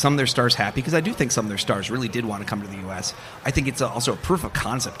 They keep some of their stars happy, because I do think some of their stars really did want to come to the U.S. I think it's also a proof of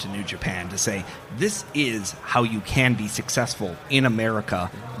concept to New Japan to say, this is how you can be successful in America,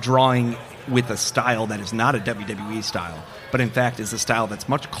 drawing with a style that is not a WWE style, but in fact is a style that's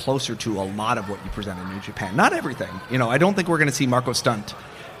much closer to a lot of what you present in New Japan. Not everything. I don't think we're going to see Marco Stunt.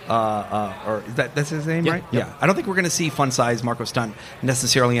 Or is that's his name, right? Yep. Yeah. I don't think we're going to see fun size Marco Stunt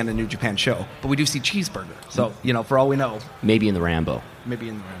necessarily on a New Japan show, but we do see Cheeseburger. So, for all we know. Maybe in the Rambo.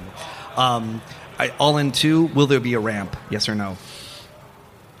 All In 2, will there be a ramp? Yes or no?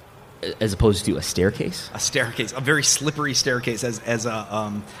 As opposed to a staircase? A staircase, a very slippery staircase, as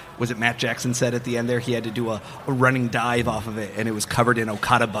was it Matt Jackson said at the end there? He had to do a running dive off of it, and it was covered in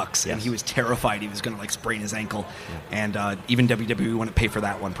Okada bucks, and he was terrified he was going to sprain his ankle, and even WWE wouldn't pay for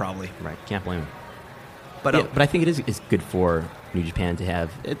that one probably. Right, can't blame him. But I think it is good for New Japan to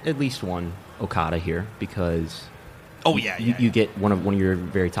have at least one Okada here, because you get one of your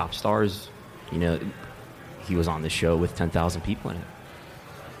very top stars. He was on the show with 10,000 people in it.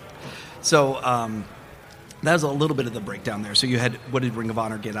 So that was a little bit of the breakdown there. So you had, what did Ring of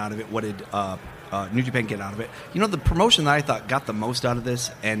Honor get out of it? What did New Japan get out of it? The promotion that I thought got the most out of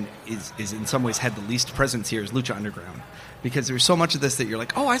this and is in some ways had the least presence here is Lucha Underground. Because there's so much of this that you're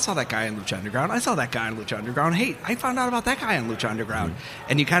like, oh, I saw that guy in Lucha Underground. I saw that guy in Lucha Underground. Hey, I found out about that guy in Lucha Underground.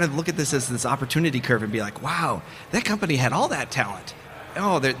 Mm-hmm. And you kind of look at this as this opportunity curve and be like, wow, that company had all that talent.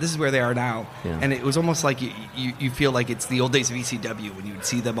 Oh, this is where they are now. Yeah. And it was almost like you feel like it's the old days of ECW when you would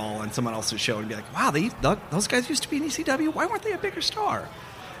see them all on someone else's show and be like, wow, those guys used to be in ECW? Why weren't they a bigger star?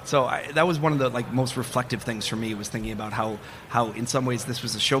 So that was one of the most reflective things for me, was thinking about how in some ways this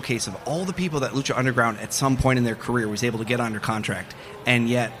was a showcase of all the people that Lucha Underground at some point in their career was able to get under contract, and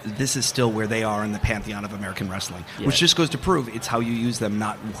yet this is still where they are in the pantheon of American wrestling, which just goes to prove it's how you use them,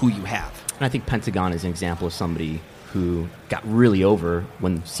 not who you have. And I think Pentagon is an example of somebody who got really over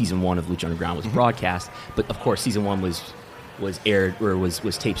when Season 1 of Lucha Underground was broadcast. But, of course, Season 1 was was aired or was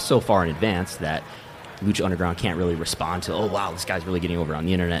taped so far in advance that Lucha Underground can't really respond to, oh, wow, this guy's really getting over on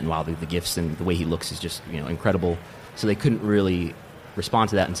the internet, and wow, the gifts and the way he looks is just, incredible. So they couldn't really respond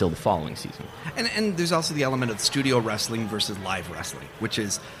to that until the following season. And there's also the element of studio wrestling versus live wrestling, which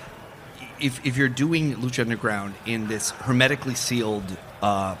is if you're doing Lucha Underground in this hermetically sealed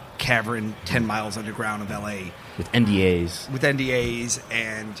cavern 10 miles underground of LA with NDAs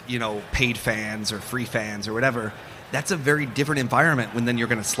and paid fans or free fans or whatever, that's a very different environment when then you're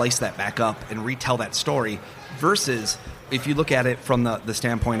going to slice that back up and retell that story versus if you look at it from the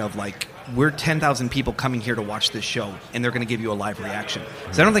standpoint of like, we're 10,000 people coming here to watch this show, and they're going to give you a live reaction.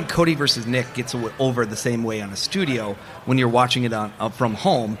 So I don't think Cody versus Nick gets over the same way on a studio when you're watching it from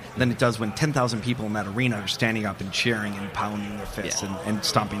home than it does when 10,000 people in that arena are standing up and cheering and pounding their fists and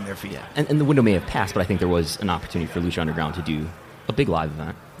stomping their feet. Yeah. And the window may have passed, but I think there was an opportunity for Lucha Underground to do a big live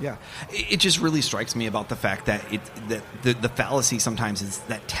event. Yeah, it just really strikes me about the fact that the fallacy sometimes is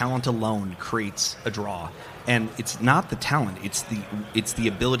that talent alone creates a draw, and it's not the talent; it's the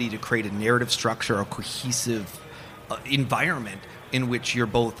ability to create a narrative structure, a cohesive environment in which you're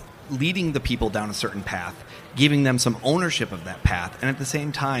both leading the people down a certain path, giving them some ownership of that path, and at the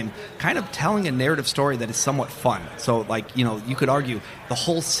same time, kind of telling a narrative story that is somewhat fun. So, you could argue the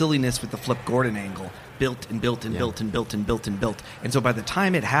whole silliness with the Flip Gordon angle. Built. And so by the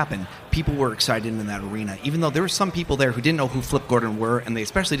time it happened, people were excited in that arena, even though there were some people there who didn't know who Flip Gordon were, and they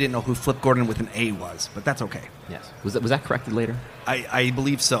especially didn't know who Flip Gordon with an A was. But that's okay. Yes. Was that corrected later? I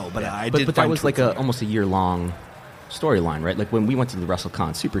believe so, but yeah. I did. But that was like almost a year-long storyline, right? Like when we went to the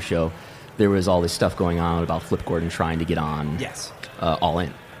WrestleCon Super Show, there was all this stuff going on about Flip Gordon trying to get on. Yes. All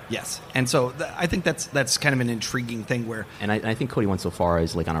In. Yes, and so I think that's kind of an intriguing thing where... And I think Cody went so far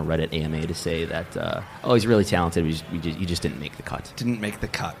as like on a Reddit AMA to say that, he's really talented, he just didn't make the cut. Didn't make the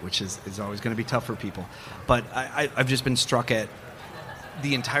cut, which is always going to be tough for people. But I've just been struck at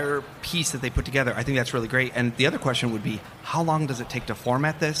the entire piece that they put together. I think that's really great. And the other question would be, how long does it take to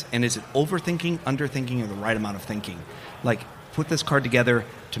format this? And is it overthinking, underthinking, or the right amount of thinking? Like, put this card together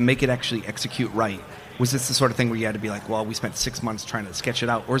to make it actually execute right. Was this the sort of thing where you had to be like, well, we spent 6 months trying to sketch it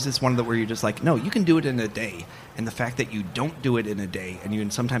out? Or is this one of the where you're just like, no, you can do it in a day. And the fact that you don't do it in a day and you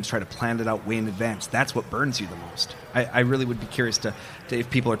sometimes try to plan it out way in advance, that's what burns you the most. I really would be curious to if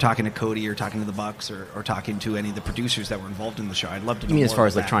people are talking to Cody or talking to the Bucks or talking to any of the producers that were involved in the show. I'd love to know. You mean as far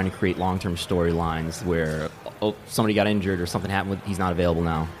as like trying to create long-term storylines where somebody got injured or something happened, he's not available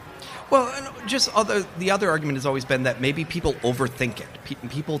now? Well, the other argument has always been that maybe people overthink it.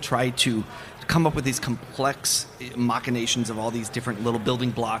 People try to come up with these complex machinations of all these different little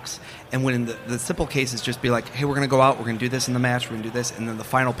building blocks, and when in the simple case is just be like, hey, we're going to go out, we're going to do this in the match, we're going to do this, and then the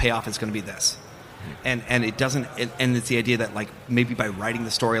final payoff is going to be this. And it doesn't, and it's the idea that like maybe by writing the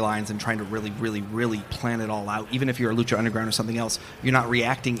storylines and trying to really, really, really plan it all out, even if you're a Lucha Underground or something else, you're not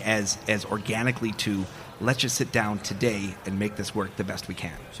reacting as organically to, let's just sit down today and make this work the best we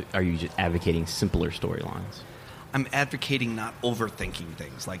can. So are you just advocating simpler storylines? I'm advocating not overthinking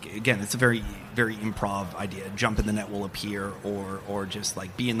things. Like, again, it's a very, very improv idea. Jump in the net will appear, or just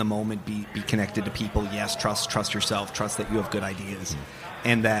like be in the moment, be connected to people. Yes, trust yourself, trust that you have good ideas.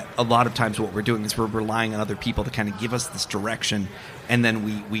 And that a lot of times what we're doing is we're relying on other people to kind of give us this direction, and then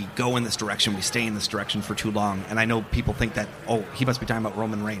we go in this direction, we stay in this direction for too long. And I know people think that, oh, he must be talking about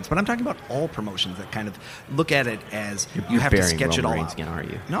Roman Reigns, but I'm talking about all promotions that kind of look at it as you have to sketch it all out. Again, are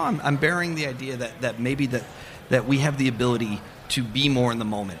you? No, I'm bearing the idea that maybe that we have the ability to be more in the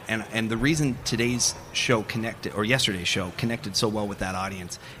moment. And the reason today's show connected, or yesterday's show connected so well with that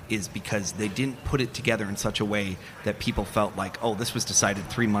audience, is because they didn't put it together in such a way that people felt like, oh, this was decided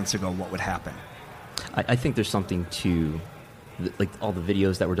 3 months ago, what would happen? I think there's something to like all the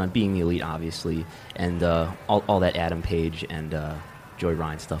videos that were done, Being the Elite, obviously, and all that Adam Page and Joey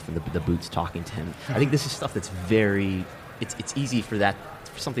Ryan stuff, and the Boots talking to him. I think this is stuff that's very... It's easy for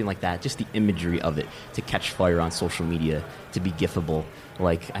something like that, just the imagery of it, to catch fire on social media, to be gifable.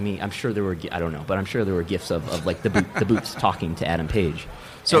 Like, I mean, I'm sure there were, I don't know, but I'm sure there were gifs of like the Boots talking to Adam Page.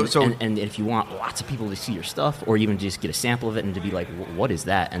 And if you want lots of people to see your stuff, or even just get a sample of it and to be like, what is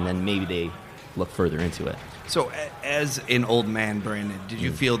that? And then maybe they look further into it. So as an old man, Brandon, did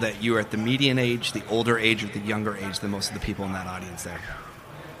you feel that you were at the median age, the older age, or the younger age than most of the people in that audience there?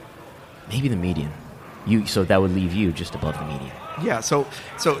 Maybe the median. So that would leave you just above the median. Yeah, so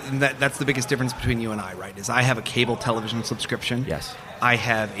that's the biggest difference between you and I, right? Is I have a cable television subscription. Yes. I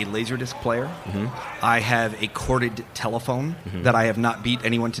have a Laserdisc player. Mm-hmm. I have a corded telephone that I have not beat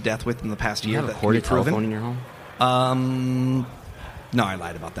anyone to death with in the past year. You have a corded telephone in your home? No, I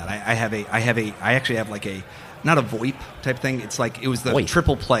lied about that. I actually have like a, not a VoIP type thing. It's like, it was the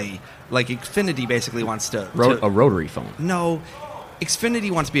triple play. Like Xfinity basically wants to... a rotary phone. No, Xfinity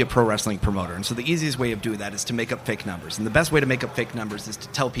wants to be a pro wrestling promoter. And so the easiest way of doing that is to make up fake numbers. And the best way to make up fake numbers is to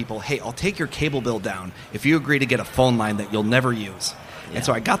tell people, hey, I'll take your cable bill down if you agree to get a phone line that you'll never use. Yeah. And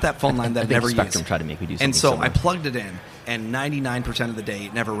so I got that phone line that I never used. Spectrum tried to make me do something And so similar. I plugged it in, and 99% of the day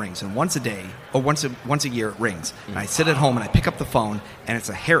it never rings. And once a day, or once a year, it rings. And I sit at home and I pick up the phone, and it's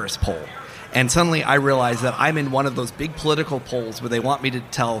a Harris poll. And suddenly I realize that I'm in one of those big political polls where they want me to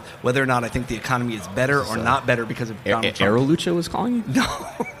tell whether or not I think the economy is better or not better because of Donald Trump. Aerolucha was calling you?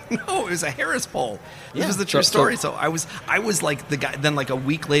 No, it was a Harris poll. This was the true story. So I was like the guy. Then like a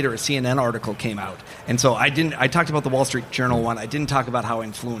week later, a CNN article came out, and so I talked about the Wall Street Journal one. I didn't talk about how I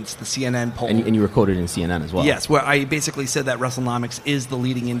influenced the CNN poll. And you were quoted in CNN as well. Yes, where I basically said that WrestleNomics is the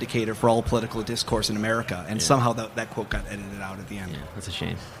leading indicator for all political discourse in America, and somehow that quote got edited out at the end. Yeah, that's a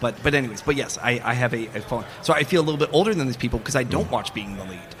shame. But yes, I have a phone. So I feel a little bit older than these people because I don't watch Being the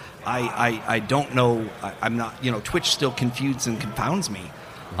Lead. I don't know. I'm not. Twitch still confuses and confounds me.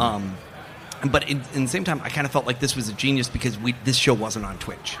 But in the same time, I kind of felt like this was a genius because this show wasn't on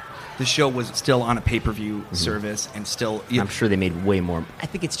Twitch. The show was still on a pay-per-view service, and still... I'm sure they made way more. I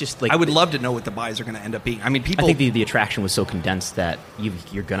think it's just like... I would love to know what the buys are going to end up being. I mean, people... I think the attraction was so condensed that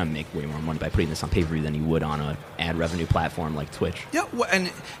you're going to make way more money by putting this on pay-per-view than you would on an ad revenue platform like Twitch. Yeah,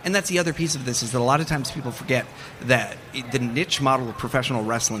 and that's the other piece of this, is that a lot of times people forget that the niche model of professional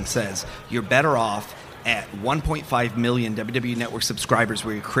wrestling says you're better off at 1.5 million WWE Network subscribers,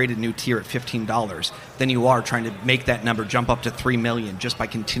 where you create a new tier at $15, than you are trying to make that number jump up to 3 million just by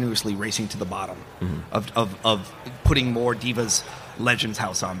continuously racing to the bottom of putting more Divas Legends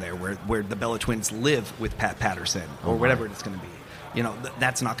House on there, where the Bella Twins live with Pat Patterson or whatever it's going to be.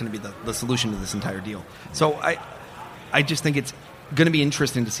 That's not going to be the solution to this entire deal. So I just think it's going to be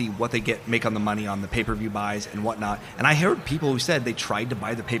interesting to see what they make on the money on the pay-per-view buys and whatnot. And I heard people who said they tried to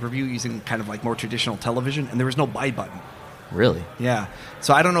buy the pay-per-view using kind of like more traditional television, and there was no buy button. Really? Yeah.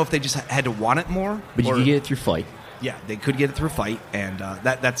 So I don't know if they just had to want it more. But you could get it through Fight. Yeah, they could get it through Fight, and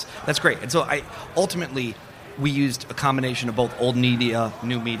that's great. And so ultimately we used a combination of both old media,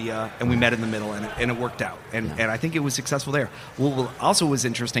 new media, and we met in the middle, and it worked out. And I think it was successful there. What also was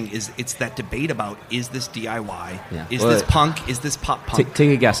interesting is it's that debate about, is this DIY? Yeah. Is this punk? Is this pop punk? Take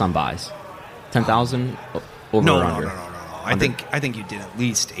a guess on buys. 10,000 over or under? No. I think you did at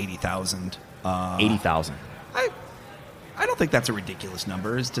least 80,000. 80,000. I don't think that's a ridiculous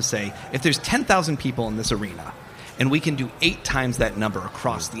number, is to say, if there's 10,000 people in this arena, and we can do 8 times that number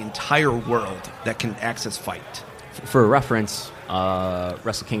across the entire world that can access Fight. For reference,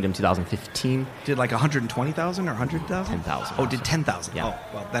 Wrestle Kingdom 2015 did like 120,000 or 100,000? 10,000. Oh, did 10,000? Yeah. Oh,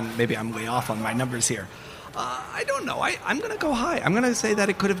 well, then maybe I'm way off on my numbers here. I don't know. I'm going to go high. I'm going to say that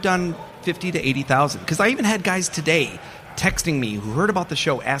it could have done 50 to 80,000, because I even had guys today texting me who heard about the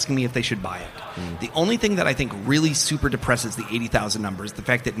show asking me if they should buy it. The only thing that I think really super depresses the 80,000 number is the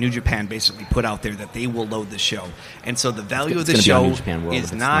fact that New Japan basically put out there that they will load the show. And so the value of the show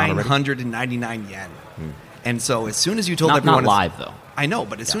is 999 yen. And so as soon as you told everyone... Not live, though. I know,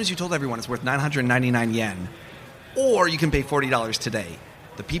 but as soon as you told everyone it's worth 999 yen, or you can pay $40 today,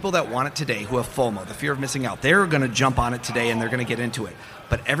 the people that want it today, who have FOMO, the fear of missing out, they're going to jump on it today and they're going to get into it.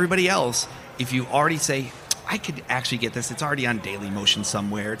 But everybody else, if you already say... I could actually get this. It's already on Daily Motion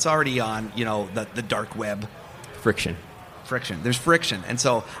somewhere. It's already on, the dark web. Friction. There's friction. And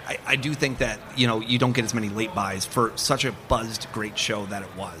so I do think that, you don't get as many late buys for such a buzzed, great show that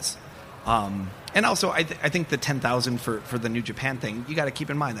it was. And also, I think the 10,000 for the New Japan thing, you got to keep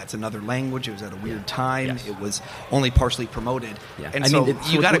in mind that's another language. It was at a weird time. Yes. It was only partially promoted. Yeah. And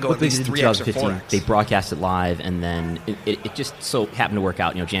you got to go at least 3x or 4x. They broadcast it live, and then it just so happened to work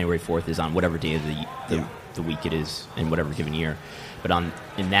out. January 4th is on whatever day of the week it is in whatever given year. But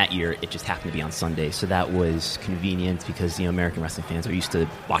in that year, it just happened to be on Sunday. So that was convenient because American wrestling fans are used to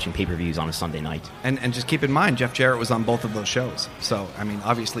watching pay-per-views on a Sunday night. And just keep in mind, Jeff Jarrett was on both of those shows. So,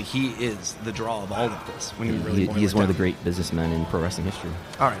 obviously he is the draw of all of this. He is one of the great businessmen in pro wrestling history.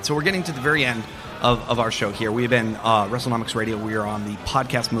 All right, so we're getting to the very end of our show here. We've been WrestleNomics Radio. We are on the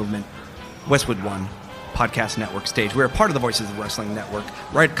podcast movement, Westwood One Podcast Network stage. We're a part of the Voices of Wrestling Network.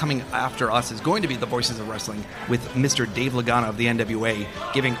 Right coming after us is going to be the Voices of Wrestling with Mr. Dave Lagana of the NWA,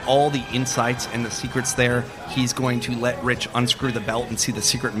 giving all the insights and the secrets there. He's going to let Rich unscrew the belt and see the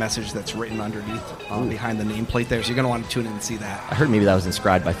secret message that's written underneath behind the nameplate there. So you're going to want to tune in and see that. I heard maybe that was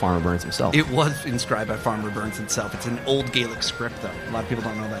inscribed by Farmer Burns himself. It was inscribed by Farmer Burns himself. It's an old Gaelic script, though. A lot of people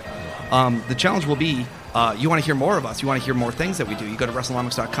don't know that. The challenge will be you want to hear more of us, you want to hear more things that we do, you go to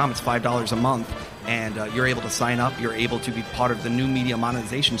WrestleNomics.com. It's $5 a month, and you're able to sign up. You're able to be part of the new media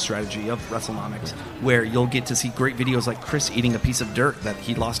monetization strategy of WrestleNomics, where you'll get to see great videos like Chris eating a piece of dirt that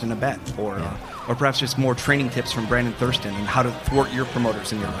he lost in a bet, or perhaps just more training tips from Brandon Thurston and how to thwart your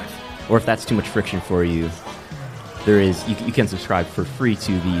promoters in your life. Or if that's too much friction for you, you can subscribe for free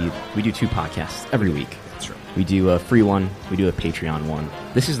to we do 2 podcasts every week. That's right. We do a free one, we do a Patreon one.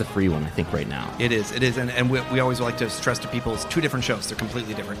 This is the free one, I think, right now. It is, and we always like to stress to people it's 2 different shows. They're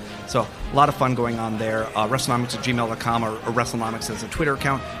completely different. So a lot of fun going on there. WrestleNomics@gmail.com or WrestleNomics as a Twitter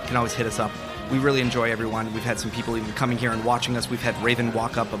account. You can always hit us up. We really enjoy everyone. We've had some people even coming here and watching us. We've had Raven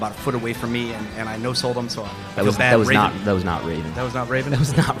walk up about a foot away from me, and I no-sold him, so I feel bad. That was not Raven. That was not Raven? That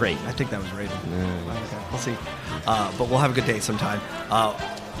was not Raven. I think that was Raven. Okay, we'll see. But we'll have a good day sometime.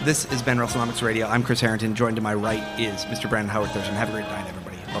 This has been WrestleNomics Radio. I'm Chris Harrington. Joined to my right is Mr. Brandon Howard Thurston. Have a great night,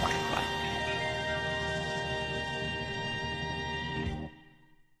 everybody. Bye-bye. Bye.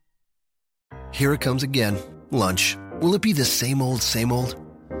 Here it comes again. Lunch. Will it be the same old, same old?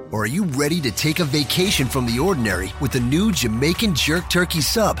 Or are you ready to take a vacation from the ordinary with the new Jamaican Jerk Turkey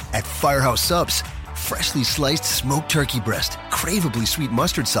Sub at Firehouse Subs? Freshly sliced smoked turkey breast, craveably sweet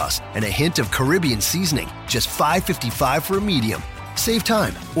mustard sauce, and a hint of Caribbean seasoning. Just $5.55 for a medium. Save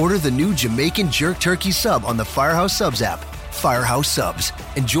time. Order the new Jamaican Jerk Turkey Sub on the Firehouse Subs app. Firehouse Subs.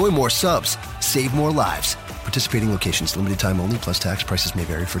 Enjoy more subs. Save more lives. Participating locations. Limited time only, plus tax. Prices may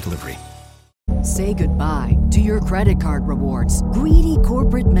vary for delivery. Say goodbye to your credit card rewards. Greedy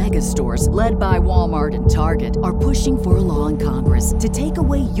corporate mega stores, led by Walmart and Target, are pushing for a law in Congress to take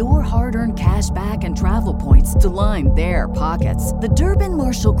away your hard-earned cash back and travel points to line their pockets. The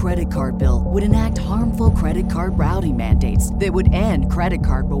Durbin-Marshall credit card bill would enact harmful credit card routing mandates that would end credit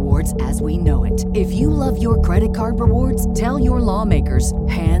card rewards as we know it. If you love your credit card rewards, tell your lawmakers,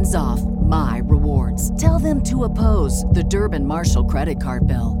 hands off my rewards. Tell them to oppose the Durbin-Marshall credit card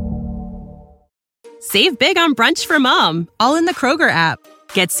bill. Save big on brunch for mom, all in the Kroger app.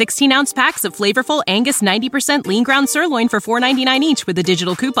 Get 16-ounce packs of flavorful Angus 90% lean ground sirloin for $4.99 each with a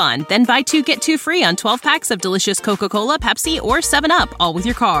digital coupon. Then buy 2, get 2 free on 12 packs of delicious Coca-Cola, Pepsi, or 7-Up, all with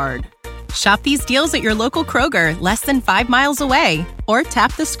your card. Shop these deals at your local Kroger, less than 5 miles away. Or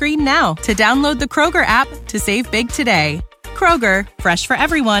tap the screen now to download the Kroger app to save big today. Kroger, fresh for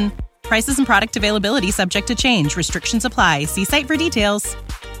everyone. Prices and product availability subject to change. Restrictions apply. See site for details.